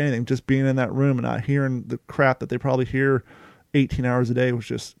have to say anything. Just being in that room and not hearing the crap that they probably hear 18 hours a day was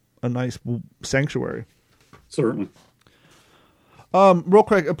just a nice sanctuary. Certainly. Real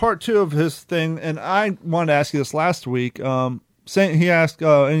quick, part 2 of his thing, and I wanted to ask you this last week. He asked,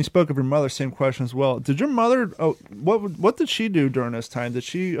 and he spoke of your mother, same question as well. Did your mother, what did she do during this time? Did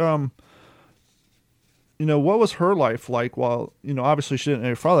she, you know, what was her life like while, you know, obviously she didn't know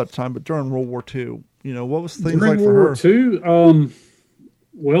your father at the time, but during World War II, you know, what was things during like for World her? War II,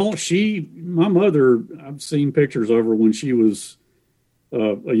 well, my mother, I've seen pictures of her when she was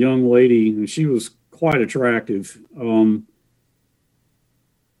a young lady, and she was quite attractive.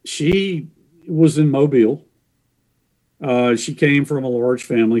 She was in Mobile. She came from a large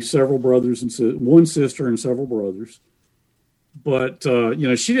family, several brothers and one sister and several brothers. But, you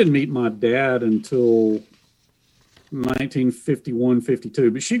know, she didn't meet my dad until 1951, 52.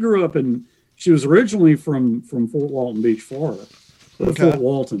 But she grew up she was originally from Fort Walton Beach, Florida. Fort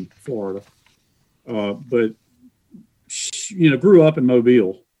Walton, Florida. But she, you know, grew up in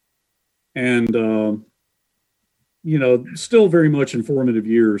Mobile. And, you know, still very much informative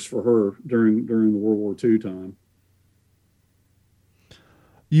years for her during the World War II time.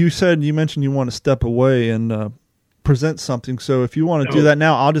 You mentioned you want to step away and present something. So if you want to do that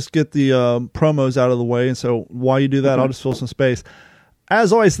now, I'll just get the promos out of the way. And so while you do that, I'll just fill some space.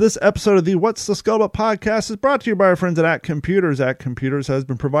 As always, this episode of the What's the Scuttlebutt podcast is brought to you by our friends at Computers. Computers has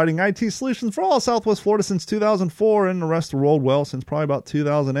been providing IT solutions for all of Southwest Florida since 2004 and the rest of the world, well, since probably about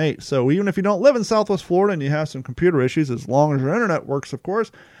 2008. So even if you don't live in Southwest Florida and you have some computer issues, as long as your internet works, of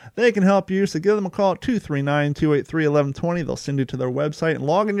course, they can help you. So give them a call at 239-283-1120. They'll send you to their website and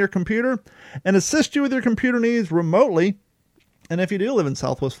log in your computer and assist you with your computer needs remotely. And if you do live in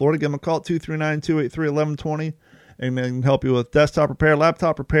Southwest Florida, give them a call at 239-283-1120. And they can help you with desktop repair,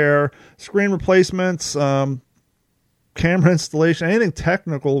 laptop repair, screen replacements, camera installation, anything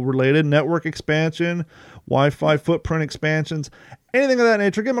technical related, network expansion, Wi-Fi footprint expansions, anything of that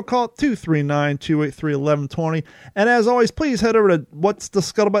nature. Give them a call at 239-283-1120. And as always, please head over to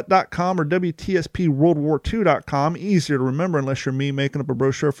whatsthescuttlebutt.com or WTSPWorldWar2.com. Easier to remember unless you're me making up a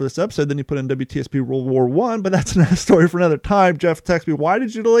brochure for this episode. Then you put in WTSP World War I, but that's another story for another time. Jeff texted me, why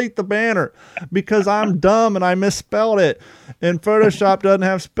did you delete the banner? Because I'm dumb and I misspelled it. And Photoshop doesn't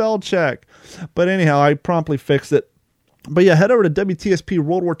have spell check. But anyhow, I promptly fixed it. But yeah, head over to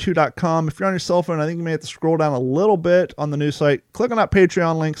wtspwwii-REply-ep-92-.com. If you're on your cell phone, I think you may have to scroll down a little bit on the new site. Click on that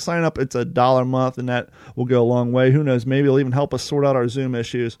Patreon link, sign up. It's $1 a month, and that will go a long way. Who knows? Maybe it'll even help us sort out our Zoom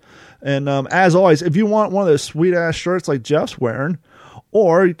issues. And as always, if you want one of those sweet-ass shirts like Jeff's wearing,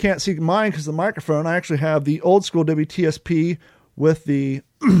 or you can't see mine because of the microphone, I actually have the old school WTSP with the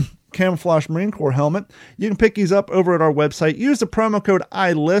camouflage Marine Corps helmet. You can pick these up over at our website. Use the promo code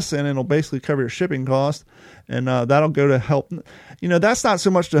ILISTEN, and it'll basically cover your shipping cost. And that'll go to help. That's not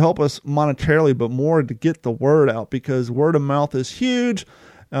so much to help us monetarily, but more to get the word out, because word of mouth is huge.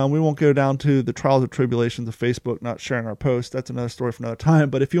 We won't go down to the trials and tribulations of Facebook not sharing our posts. That's another story for another time.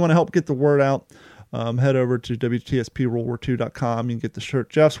 But if you want to help get the word out, head over to wtspwwii-REply-ep-92.com. You can get the shirt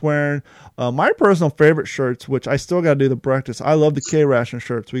Jeff's wearing. My personal favorite shirts, which I still got to do the breakfast. I love the K-Ration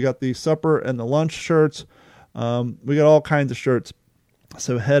shirts. We got the supper and the lunch shirts. We got all kinds of shirts.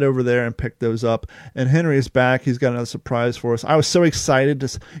 So head over there and pick those up. And Henry is back. He's got another surprise for us. I was so excited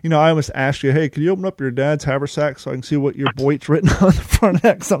to, I almost asked you, hey, can you open up your dad's haversack so I can see what your Boyd's written on the front of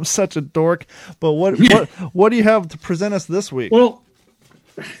that? Because I'm such a dork. But what do you have to present us this week? Well,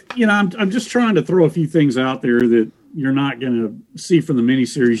 I'm just trying to throw a few things out there that you're not going to see from the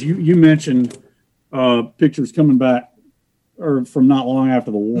miniseries. You mentioned pictures coming back or from not long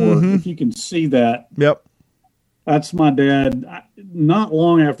after the war. Mm-hmm. If you can see that. Yep. That's my dad, not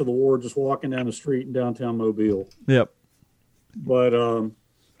long after the war, just walking down the street in downtown Mobile. Yep. But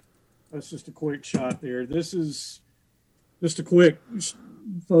that's just a quick shot there. This is just a quick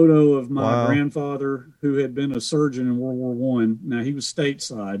photo of my grandfather, who had been a surgeon in World War I. Now, he was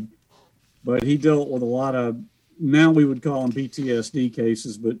stateside, but he dealt with a lot of, now we would call them PTSD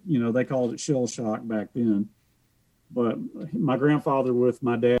cases, but, they called it shell shock back then. But my grandfather with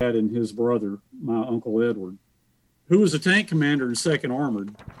my dad and his brother, my Uncle Edward, who was a tank commander in 2nd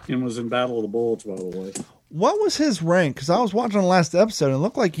Armored and was in Battle of the Bulge, by the way. What was his rank? Because I was watching the last episode, and it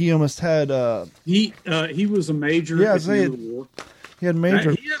looked like he almost had... He was a major at the end of the war. He had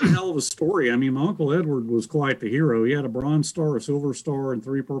major... He had a hell of a story. I mean, my Uncle Edward was quite the hero. He had a Bronze Star, a Silver Star, and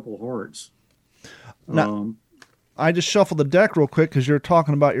 3 Purple Hearts. Now, I just shuffled the deck real quick because you're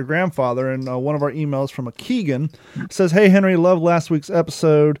talking about your grandfather, and one of our emails from a Keegan says, hey, Henry, love last week's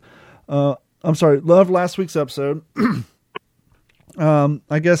episode. Love last week's episode.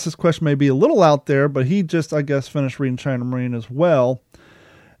 I guess this question may be a little out there, but he just, I guess, finished reading China Marine as well.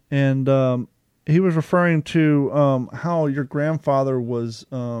 And he was referring to how your grandfather was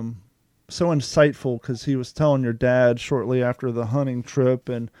so insightful, because he was telling your dad shortly after the hunting trip,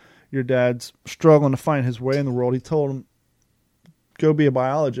 and your dad's struggling to find his way in the world. He told him, go be a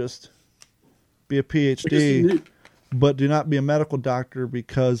biologist, be a PhD, but do not be a medical doctor,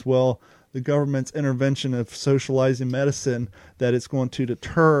 because, the government's intervention of socializing medicine, that it's going to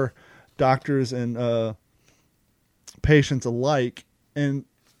deter doctors and patients alike. And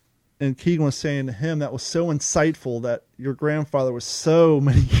Keegan was saying to him that was so insightful, that your grandfather was so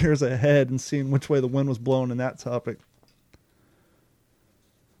many years ahead and seeing which way the wind was blowing in that topic.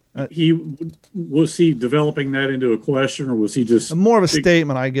 Was he developing that into a question, or was he just more of a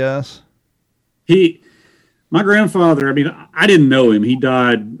statement, I guess? My grandfather, I mean, I didn't know him. He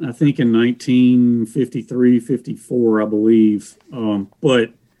died, I think, in 1953, 54, I believe.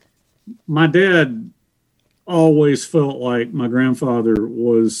 But my dad always felt like my grandfather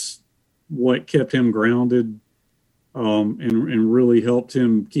was what kept him grounded, and really helped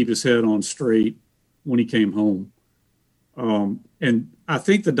him keep his head on straight when he came home. And I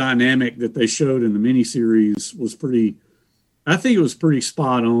think the dynamic that they showed in the miniseries was pretty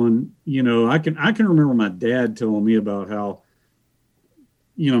spot on. I can remember my dad telling me about how,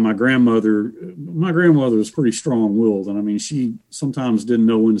 my grandmother was pretty strong-willed. And I mean, she sometimes didn't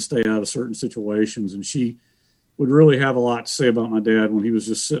know when to stay out of certain situations. And she would really have a lot to say about my dad when he was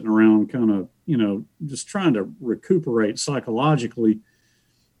just sitting around kind of, just trying to recuperate psychologically.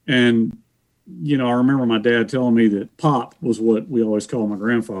 And, I remember my dad telling me that Pop was what we always call my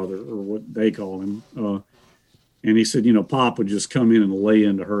grandfather, or what they call him. And he said, Pop would just come in and lay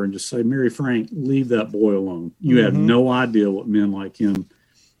into her and just say, Mary Frank, leave that boy alone. You have no idea what men like him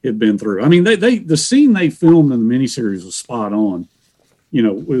had been through. I mean, the scene they filmed in the miniseries was spot on,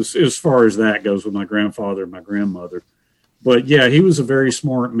 as far as that goes with my grandfather and my grandmother. But yeah, he was a very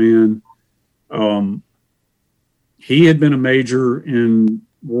smart man. He had been a major in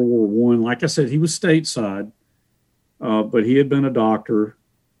World War I. Like I said, he was stateside, but he had been a doctor,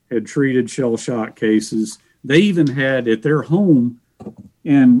 had treated shell shock cases. They even had at their home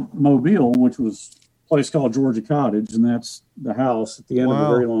in Mobile, which was a place called Georgia Cottage, and that's the house at the end of a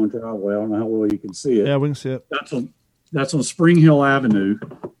very long driveway. I don't know how well you can see it. Yeah, we can see it. That's on Spring Hill Avenue.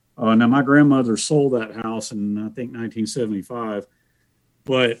 Now, my grandmother sold that house in, I think, 1975.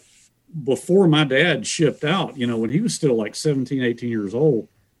 But before my dad shipped out, when he was still like 17, 18 years old,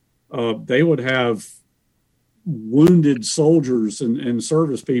 they would have wounded soldiers and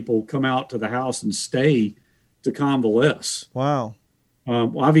service people come out to the house and stay to convalesce. Wow.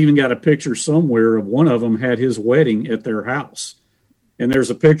 I've even got a picture somewhere of one of them had his wedding at their house. And there's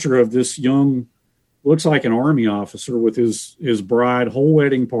a picture of this young, looks like an Army officer with his bride, whole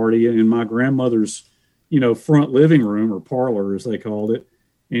wedding party in my grandmother's, front living room, or parlor as they called it.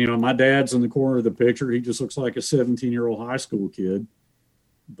 And, my dad's in the corner of the picture. He just looks like a 17-year-old high school kid.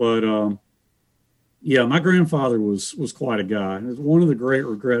 But, yeah, my grandfather was quite a guy. One of the great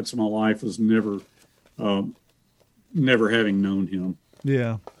regrets of my life was never having known him.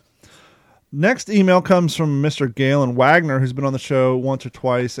 Yeah. Next email comes from Mr. Galen Wagner, who's been on the show once or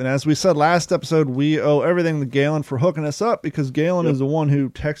twice. And as we said last episode, we owe everything to Galen for hooking us up, because Galen is the one who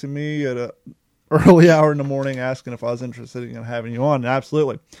texted me at an early hour in the morning asking if I was interested in having you on.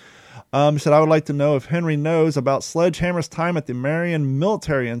 Absolutely. He said, I would like to know if Henry knows about Sledgehammer's time at the Marion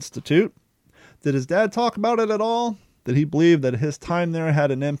Military Institute. Did his dad talk about it at all? Did he believe that his time there had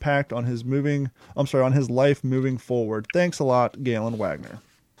an impact on his life moving forward? Thanks a lot, Galen Wagner.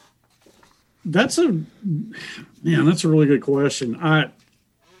 That's a really good question. I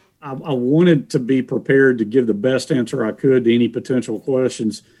wanted to be prepared to give the best answer I could to any potential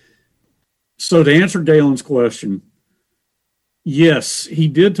questions. So to answer Galen's question, yes, he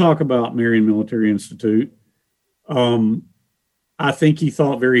did talk about Marion Military Institute. I think he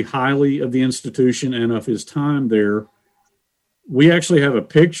thought very highly of the institution and of his time there. We actually have a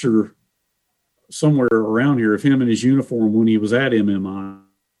picture somewhere around here of him in his uniform when he was at MMI. I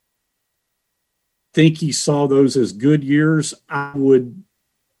think he saw those as good years. I would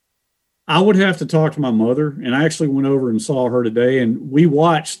have to talk to my mother, and I actually went over and saw her today, and we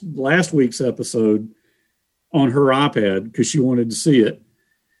watched last week's episode on her iPad because she wanted to see it.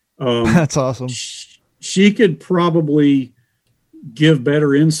 That's awesome. She could probably give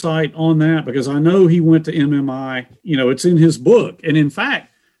better insight on that, because I know he went to MMI. It's in his book. And in fact,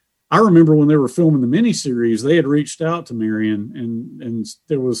 I remember when they were filming the miniseries, they had reached out to Marion, and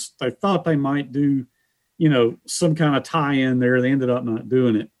they thought they might do, some kind of tie-in there. They ended up not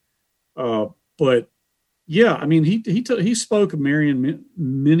doing it. But yeah, I mean, he spoke of Marion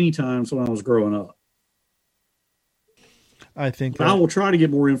many times when I was growing up. I think I will try to get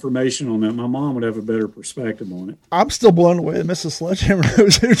more information on that. My mom would have a better perspective on it. I'm still blown away that Mrs. Sledgehammer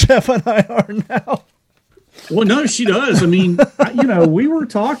knows who Jeff and I are now. Well, no, she does. I mean, we were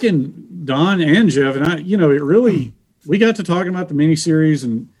talking, Don and Jeff, and we got to talking about the miniseries,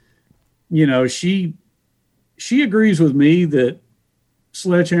 and, she agrees with me that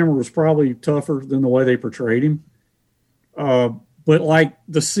Sledgehammer was probably tougher than the way they portrayed him. But like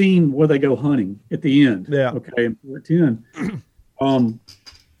the scene where they go hunting at the end, okay, in part 10,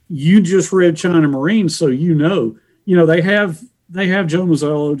 you just read China Marine, so they have Joe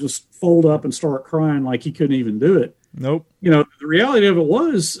Mazzello just fold up and start crying like he couldn't even do it. Nope. The reality of it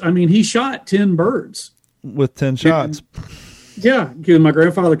was, I mean, he shot 10 birds with 10 shots. Yeah, because my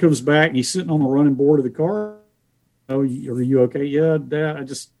grandfather comes back and he's sitting on the running board of the car. Oh, are you okay? Yeah, Dad. I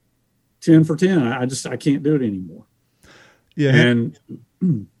just 10 for 10. I can't do it anymore. Yeah, and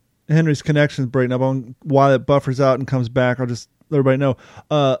Henry's connection is breaking up. On why it buffers out and comes back, I'll just let everybody know.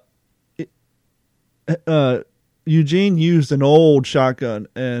 Eugene used an old shotgun,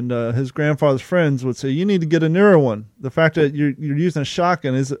 and his grandfather's friends would say, "You need to get a newer one." The fact that you're using a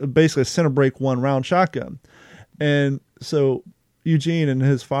shotgun is basically a center break 1-round shotgun, and so Eugene and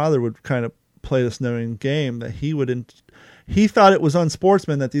his father would kind of play this knowing game that he thought it was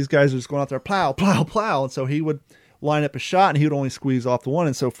unsportsman that these guys are just going out there plow, plow, plow, and so he would line up a shot, and he would only squeeze off the one.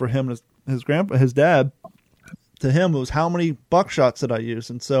 And so for him, his dad, to him, it was, how many buckshots did I use?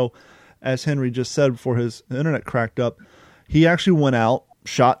 And so, as Henry just said before his internet cracked up, he actually went out,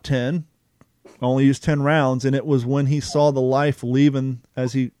 shot 10, only used 10 rounds, and it was when he saw the life leaving,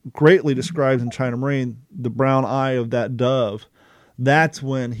 as he greatly describes in China Marine, the brown eye of that dove. That's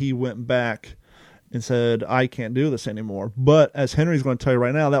when he went back and said, I can't do this anymore. But as Henry's going to tell you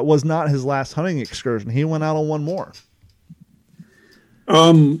right now, that was not his last hunting excursion. He went out on one more.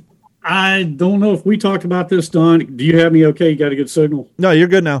 I don't know if we talked about this, Don. Do you have me okay? You got a good signal? No, you're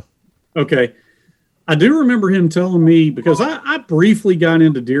good now. Okay. I do remember him telling me, because I briefly got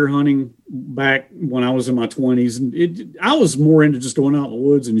into deer hunting back when I was in my 20s. And I was more into just going out in the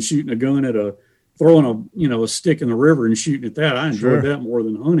woods and shooting a gun at throwing a stick in the river and shooting at that. I enjoyed that more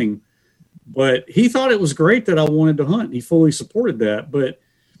than hunting. But he thought it was great that I wanted to hunt. He fully supported that. But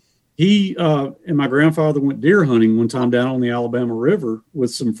he and my grandfather went deer hunting one time down on the Alabama River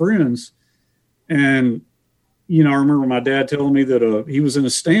with some friends. And, you know, I remember my dad telling me that he was in a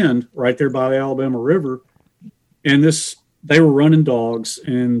stand right there by the Alabama River, and they were running dogs,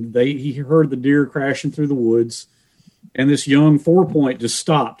 and he heard the deer crashing through the woods, and this young 4-point just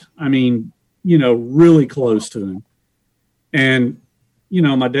stopped. I mean, you know, really close to him. And, you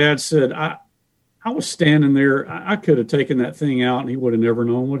know, my dad said, I was standing there. I could have taken that thing out and he would have never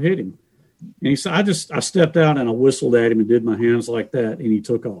known what hit him. And he said, I stepped out and I whistled at him and did my hands like that, and he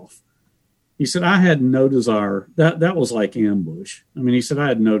took off. He said, I had no desire. That was like ambush. I mean, he said, I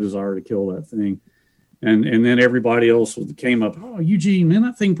had no desire to kill that thing. And then everybody else came up, oh, Eugene, man,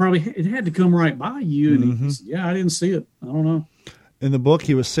 that thing it had to come right by you. And he said, yeah, I didn't see it. I don't know. In the book,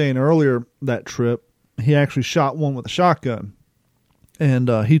 he was saying earlier that trip, he actually shot one with a shotgun. And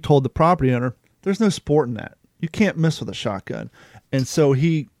he told the property owner, there's no sport in that. You can't miss with a shotgun. And so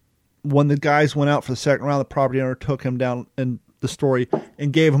when the guys went out for the second round, the property owner took him down in the story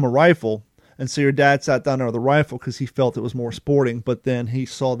and gave him a rifle. And so your dad sat down there with a rifle because he felt it was more sporting, but then he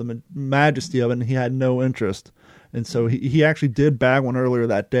saw the majesty of it and he had no interest. And so he actually did bag one earlier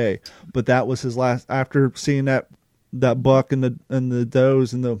that day, but that was his last, after seeing that buck and the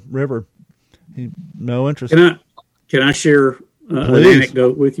does in the river, no interest. Can I share an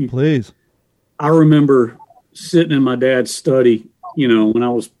anecdote with you? Please. I remember sitting in my dad's study, you know, when I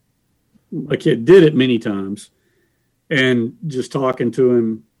was a kid, did it many times, and just talking to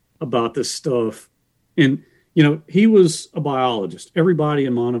him about this stuff. And, you know, he was a biologist. Everybody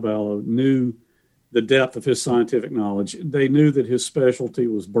in Montevallo knew the depth of his scientific knowledge. They knew that his specialty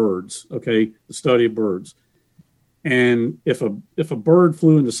was birds, okay, the study of birds. And if a bird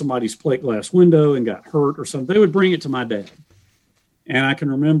flew into somebody's plate glass window and got hurt or something, they would bring it to my dad. And I can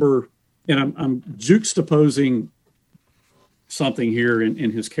remember, and I'm juxtaposing something here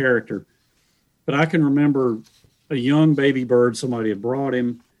in his character, but I can remember a young baby bird somebody had brought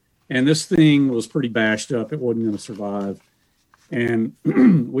him, and this thing was pretty bashed up. It wasn't going to survive. And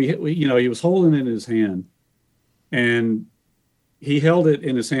we, you know, he was holding it in his hand, and he held it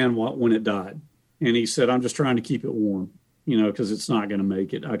in his hand when it died. And he said, I'm just trying to keep it warm, you know, because it's not going to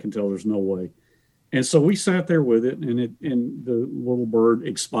make it. I can tell there's no way. And so we sat there with it, and the little bird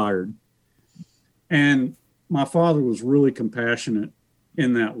expired. And my father was really compassionate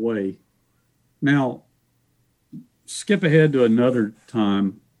in that way. Now, skip ahead to another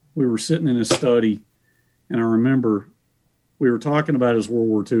time. We were sitting in his study, and I remember we were talking about his World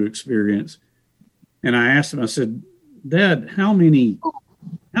War II experience. And I asked him, I said, Dad, how many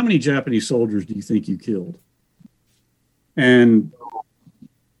Japanese soldiers do you think you killed? And,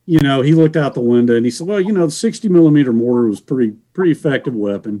 you know, he looked out the window and he said, well, you know, the 60 millimeter mortar was pretty effective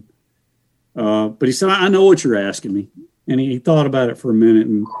weapon. But he said, I know what you're asking me. And he thought about it for a minute,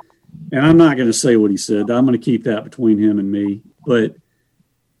 and I'm not going to say what he said. I'm going to keep that between him and me. But,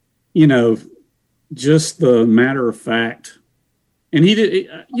 you know, just the matter of fact, and he did,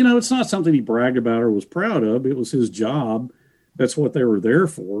 you know, it's not something he bragged about or was proud of. It was his job. That's what they were there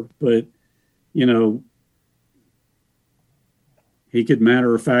for. But, you know, he could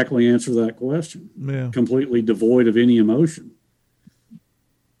matter-of-factly answer that question, completely devoid of any emotion.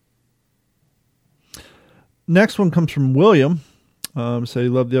 Next one comes from William. So he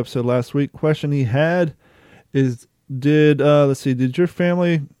loved the episode last week. Question he had is, did your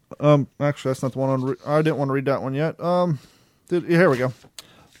family, actually that's not the one I didn't want to read that one yet. Here we go.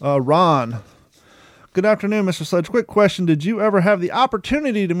 Ron. Good afternoon, Mr. Sledge. Quick question. Did you ever have the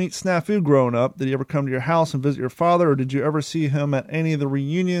opportunity to meet Snafu growing up? Did he ever come to your house and visit your father, or did you ever see him at any of the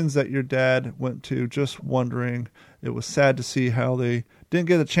reunions that your dad went to? Just wondering. It was sad to see how they didn't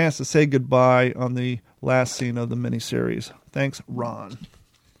get a chance to say goodbye on the last scene of the miniseries. Thanks, Ron.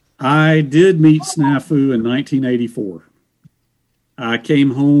 I did meet Snafu in 1984. I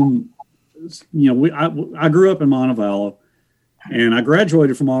came home, you know, I grew up in Montevallo, and I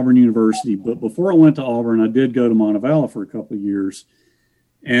graduated from Auburn University. But before I went to Auburn, I did go to Montevallo for a couple of years.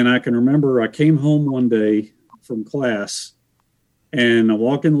 And I can remember I came home one day from class, and I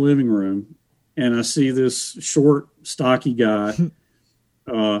walk in the living room, and I see this short, stocky guy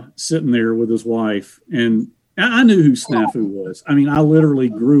sitting there with his wife. And I knew who Snafu was. I mean, I literally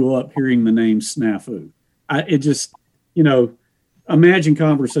grew up hearing the name Snafu. It just, you know, imagine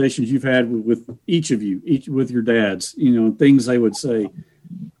conversations you've had with each of you, with your dads, you know, things they would say.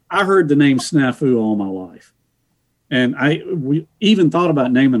 I heard the name Snafu all my life. And we even thought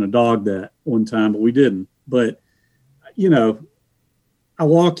about naming a dog that one time, but we didn't. But, you know, I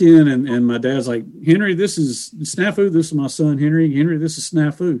walk in and my dad's like, Henry, this is Snafu. This is my son, Henry. Henry, this is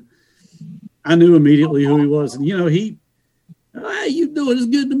Snafu. I knew immediately who he was. And, you know, he Hey, you doing? It's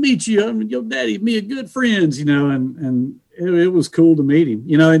good to meet you. I mean, your daddy and me are good friends, and it was cool to meet him.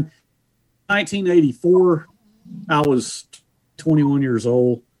 In 1984, I was 21 years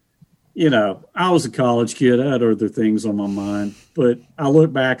old. I was a college kid. I had other things on my mind, but I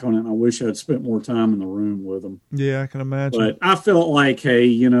look back on it and I wish I'd spent more time in the room with him. Yeah, I can imagine. But I felt like,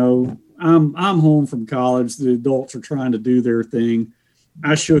 hey, I'm home from college. The adults are trying to do their thing.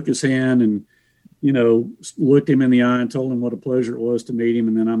 I shook his hand and, looked him in the eye and told him what a pleasure it was to meet him.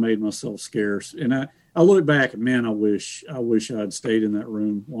 And then I made myself scarce. And I look back and, man, I wish I'd stayed in that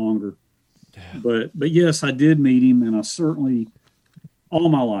room longer. Yeah. But yes, I did meet him, and I certainly all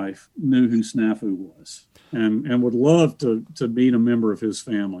my life knew who Snafu was, and would love to meet a member of his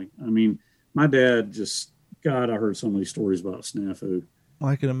family. I mean, my dad God, I heard so many stories about Snafu.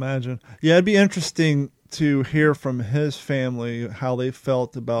 I can imagine. Yeah, it'd be interesting to hear from his family how they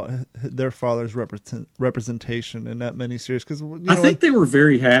felt about their father's representation in that miniseries. Because I think they were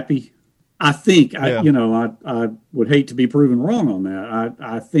very happy. I think, yeah. I would hate to be proven wrong on that.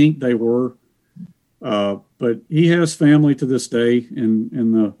 I think they were. But he has family to this day in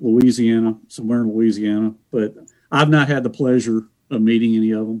the Louisiana, somewhere in Louisiana. But I've not had the pleasure of meeting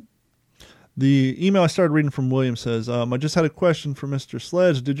any of them. The email I started reading from William says, I just had a question for Mr.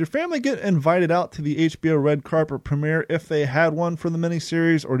 Sledge. Did your family get invited out to the HBO red carpet premiere if they had one for the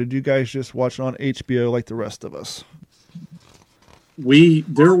miniseries, or did you guys just watch it on HBO like the rest of us?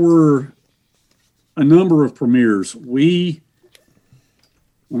 There were a number of premieres. When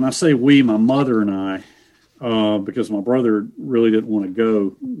I say we, my mother and I, because my brother really didn't want to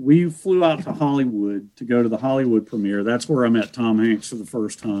go, we flew out to Hollywood to go to the Hollywood premiere. That's where I met Tom Hanks for the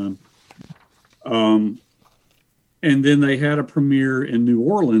first time. And then they had a premiere in New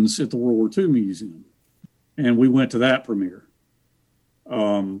Orleans at the World War II Museum, and we went to that premiere.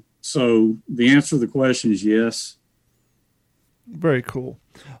 So the answer to the question is yes. Very cool.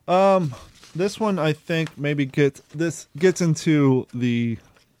 This one, I think, maybe gets into the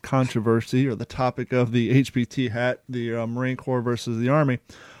controversy or the topic of the HPT hat, the Marine Corps versus the Army.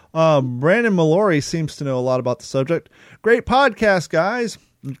 Brandon Mallory seems to know a lot about the subject. Great podcast, guys.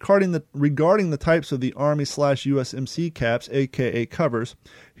 Regarding the types of the Army/USMC caps, aka covers,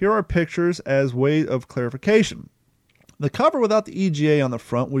 here are pictures as way of clarification. The cover without the EGA on the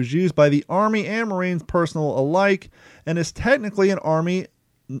front was used by the Army and Marines personnel alike and is technically an Army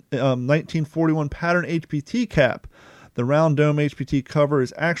 1941 pattern HPT cap. The round dome HPT cover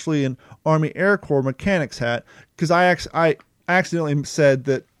is actually an Army Air Corps mechanic's hat, because I accidentally said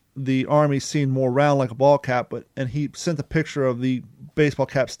that the Army seemed more round like a ball cap, and he sent a picture of the baseball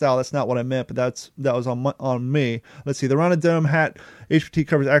cap style. That's not what I meant, but that was on me. Let's see. The rounded dome hat HPT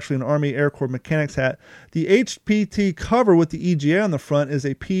cover is actually an Army Air Corps mechanic's hat. The HPT cover with the EGA on the front is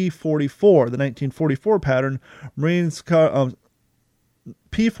a P-44, the 1944 pattern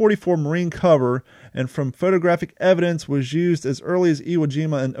P-44 Marine cover, and from photographic evidence was used as early as Iwo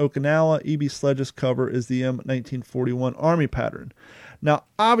Jima and Okinawa. E.B. Sledge's cover is the M1941 Army pattern. Now,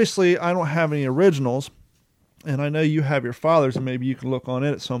 obviously, I don't have any originals, and I know you have your father's, and maybe you can look on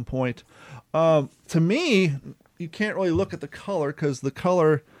it at some point. To me, you can't really look at the color, because the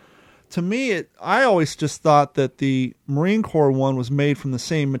color, to me, I always just thought that the Marine Corps one was made from the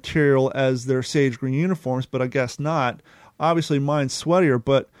same material as their sage green uniforms, but I guess not. Obviously, mine's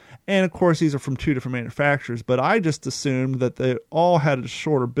sweatier, and of course, these are from two different manufacturers, but I just assumed that they all had a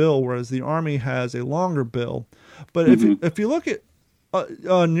shorter bill, whereas the Army has a longer bill. But if you look at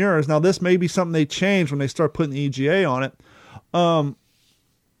on yours, now this may be something they change when they start putting the EGA on it.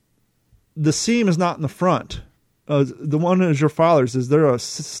 The seam is not in the front. The one is your father's. Is there a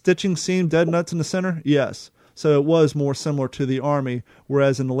stitching seam, dead nuts in the center? Yes. So it was more similar to the Army,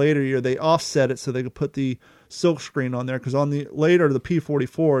 whereas in the later year they offset it so they could put the silk screen on there, because on the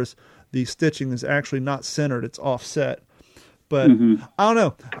P-44s, the stitching is actually not centered, it's offset. But I don't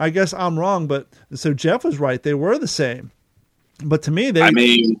know. I guess I'm wrong, but so Jeff was right. They were the same. But to me, I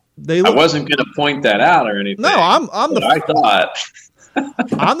wasn't going to point that out or anything. No, I'm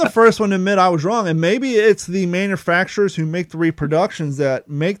the first one to admit I was wrong, and maybe it's the manufacturers who make the reproductions that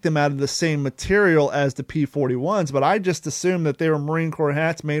make them out of the same material as the P-41s, but I just assumed that they were Marine Corps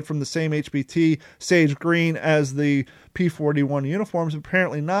hats made from the same HPT sage green as the P-41 uniforms.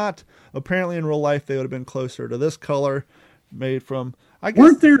 Apparently not. Apparently in real life they would have been closer to this color, made from, I guess.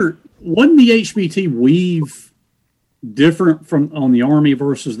 Wasn't the HPT weave different from on the Army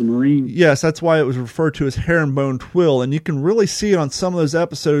versus the Marine? Yes, that's why it was referred to as herringbone twill, and you can really see it on some of those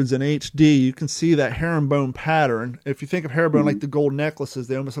episodes in HD. You can see that herringbone pattern. If you think of herringbone like the gold necklaces,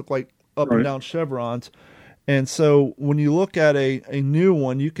 they almost look like up and down chevrons. And so when you look at a new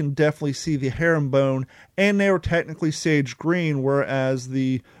one, you can definitely see the herringbone, and they were technically sage green, whereas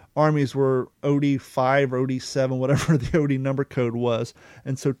the armies were OD5 or OD7, whatever the OD number code was.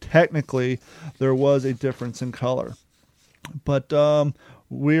 And so technically there was a difference in color. But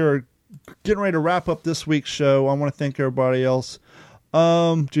we are getting ready to wrap up this week's show. I want to thank everybody else.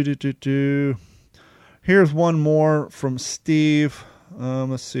 Here's one more from Steve.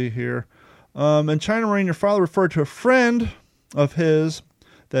 Let's see here. In China Marine, your father referred to a friend of his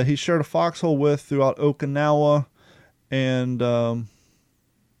that he shared a foxhole with throughout Okinawa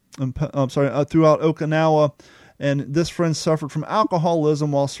throughout Okinawa, and this friend suffered from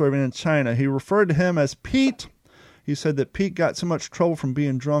alcoholism while serving in China. He referred to him as Pete. He said that Pete got so much trouble from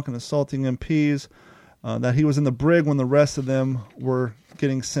being drunk and assaulting MPs that he was in the brig when the rest of them were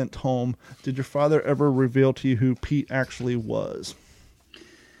getting sent home. Did your father ever reveal to you who Pete actually was?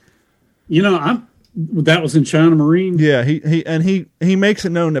 That was in China Marine. Yeah, he makes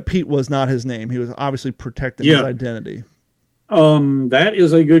it known that Pete was not his name. He was obviously protecting his identity. That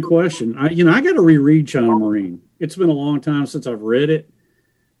is a good question. I got to reread China Marine. It's been a long time since I've read it.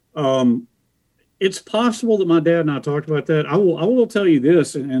 It's possible that my dad and I talked about that. I will tell you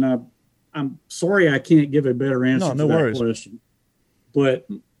this, and I'm sorry I can't give a better answer to that question. But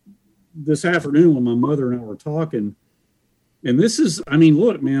this afternoon when my mother and I were talking, and this is,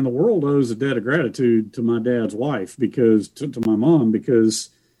 look, man, the world owes a debt of gratitude to my dad's wife, because to my mom, because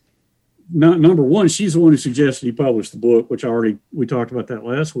number one, she's the one who suggested he publish the book, which we talked about that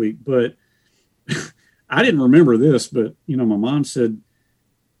last week. But I didn't remember this, but my mom said,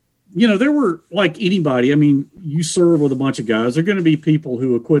 there were, like anybody, you serve with a bunch of guys. There are going to be people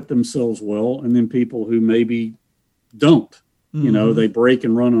who acquit themselves well, and then people who maybe don't. Mm-hmm. They break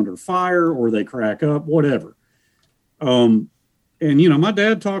and run under fire, or they crack up, whatever. My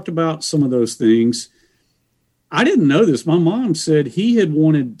dad talked about some of those things. I didn't know this. My mom said he had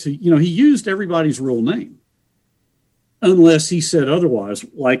wanted to, he used everybody's real name unless he said otherwise,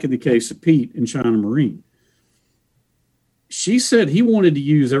 like in the case of Pete in China Marine. She said he wanted to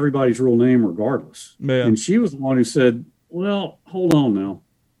use everybody's real name regardless. Man. And she was the one who said, well, hold on now.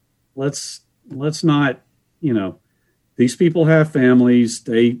 Let's not, these people have families.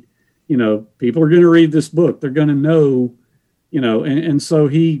 They, people are going to read this book. They're going to know, and so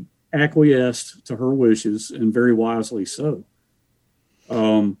he acquiesced to her wishes, and very wisely so.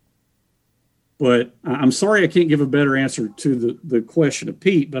 But I'm sorry I can't give a better answer to the question of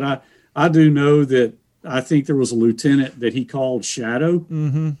Pete, but I do know that I think there was a lieutenant that he called Shadow.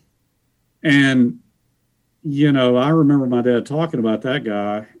 Mm-hmm. And, I remember my dad talking about that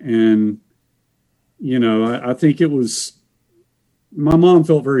guy, and, I think it was, my mom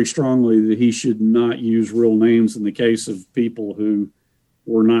felt very strongly that he should not use real names in the case of people who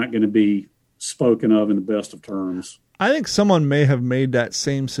were not going to be spoken of in the best of terms. I think someone may have made that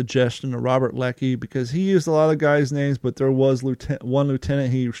same suggestion to Robert Leckie, because he used a lot of guys' names, but there was one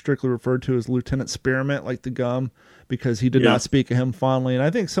lieutenant he strictly referred to as Lieutenant Spearmint, like the gum, because he did not speak of him fondly. And I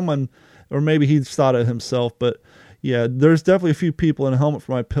think someone, or maybe he thought of himself, but yeah, there's definitely a few people in A Helmet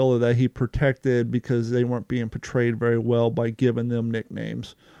for My Pillow that he protected because they weren't being portrayed very well by giving them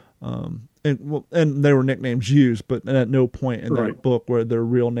nicknames. And they were nicknames used, but at no point in that book were their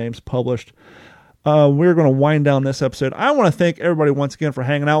real names published. We're going to wind down this episode. I want to thank everybody once again for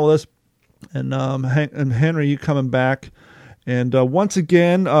hanging out with us. And Henry, you coming back. And once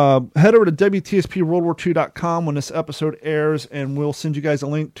again, head over to wtspwwii-REply-ep-92-com when this episode airs, and we'll send you guys a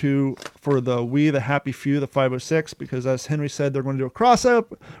link for the We, the Happy Few, the 506, because as Henry said, they're going to do a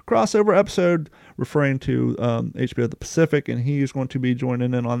crossover episode referring to HBO The Pacific, and he's going to be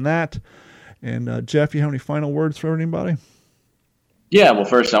joining in on that. And Jeff, you have any final words for anybody? Yeah, well,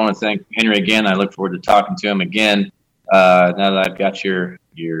 first I want to thank Henry again. I look forward to talking to him again. Now that I've got your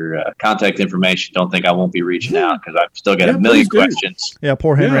contact information, don't think I won't be reaching out, because I've still got a million questions. Yeah,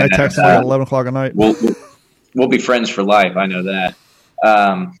 poor Henry. I texted him at 11 o'clock at night. We'll be friends for life. I know that.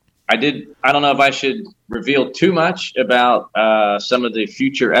 I don't know if I should reveal too much about some of the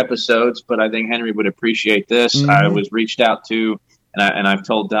future episodes, but I think Henry would appreciate this. Mm-hmm. I was reached out to, and I've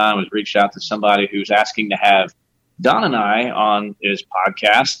told Don, I was reached out to somebody who's asking to have Don and I on his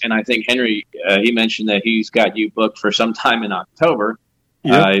podcast, and I think Henry, he mentioned that he's got you booked for some time in October.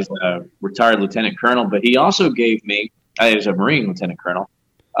 Yep. He's a retired lieutenant colonel, but he also gave me, he's a Marine lieutenant colonel.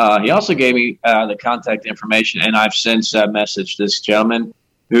 He also gave me the contact information, and I've since messaged this gentleman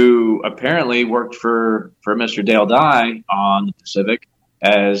who apparently worked for Mr. Dale Dye on the Pacific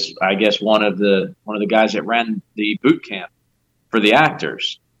as, I guess, one of the guys that ran the boot camp for the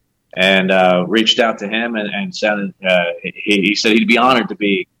actors. And reached out to him and sounded. He said he'd be honored to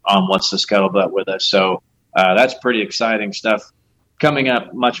be on What's the Scuttlebutt with us. So that's pretty exciting stuff coming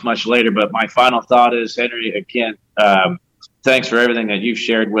up much, much later. But my final thought is, Henry, again, thanks for everything that you've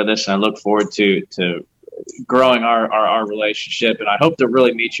shared with us. And I look forward to growing our relationship. And I hope to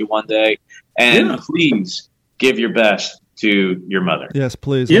really meet you one day. And please give your best to your mother. Yes,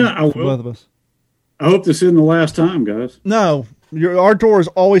 please. Yeah, I will. Both of us. I hope this isn't the last time, guys. No, our door is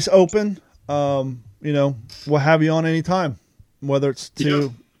always open. We'll have you on anytime, whether it's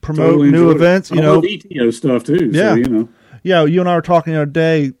to promote totally new events. I love ETO stuff too. Yeah. So, Yeah, you and I were talking the other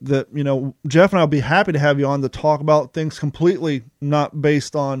day that, Jeff and I will be happy to have you on to talk about things completely not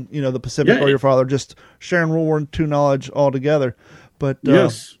based on, the Pacific or your father, just sharing World War II knowledge altogether. But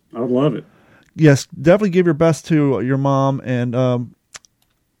yes, I'd love it. Yes, definitely give your best to your mom. And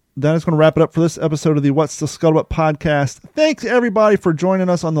that is going to wrap it up for this episode of the What's the Scuttlebutt podcast. Thanks, everybody, for joining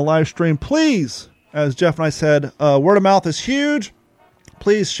us on the live stream. Please, as Jeff and I said, word of mouth is huge.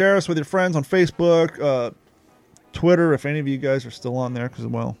 Please share us with your friends on Facebook, Twitter, if any of you guys are still on there, because,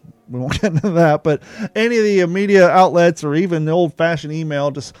 well, we won't get into that, but any of the media outlets or even the old-fashioned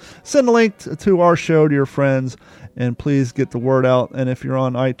email, just send a link to our show to your friends, and please get the word out. And if you're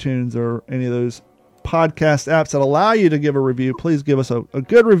on iTunes or any of those podcast apps that allow you to give a review, please give us a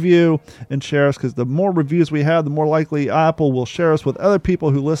good review and share us, because the more reviews we have, the more likely Apple will share us with other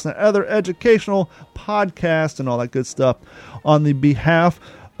people who listen to other educational podcasts and all that good stuff. On the behalf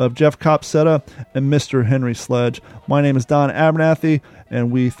of Jeff Copsetta and Mr. Henry Sledge, my name is Don Abernathy,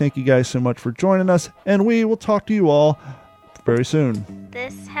 and we thank you guys so much for joining us, and we will talk to you all very soon.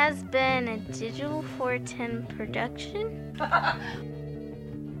 This has been a Digital 410 production.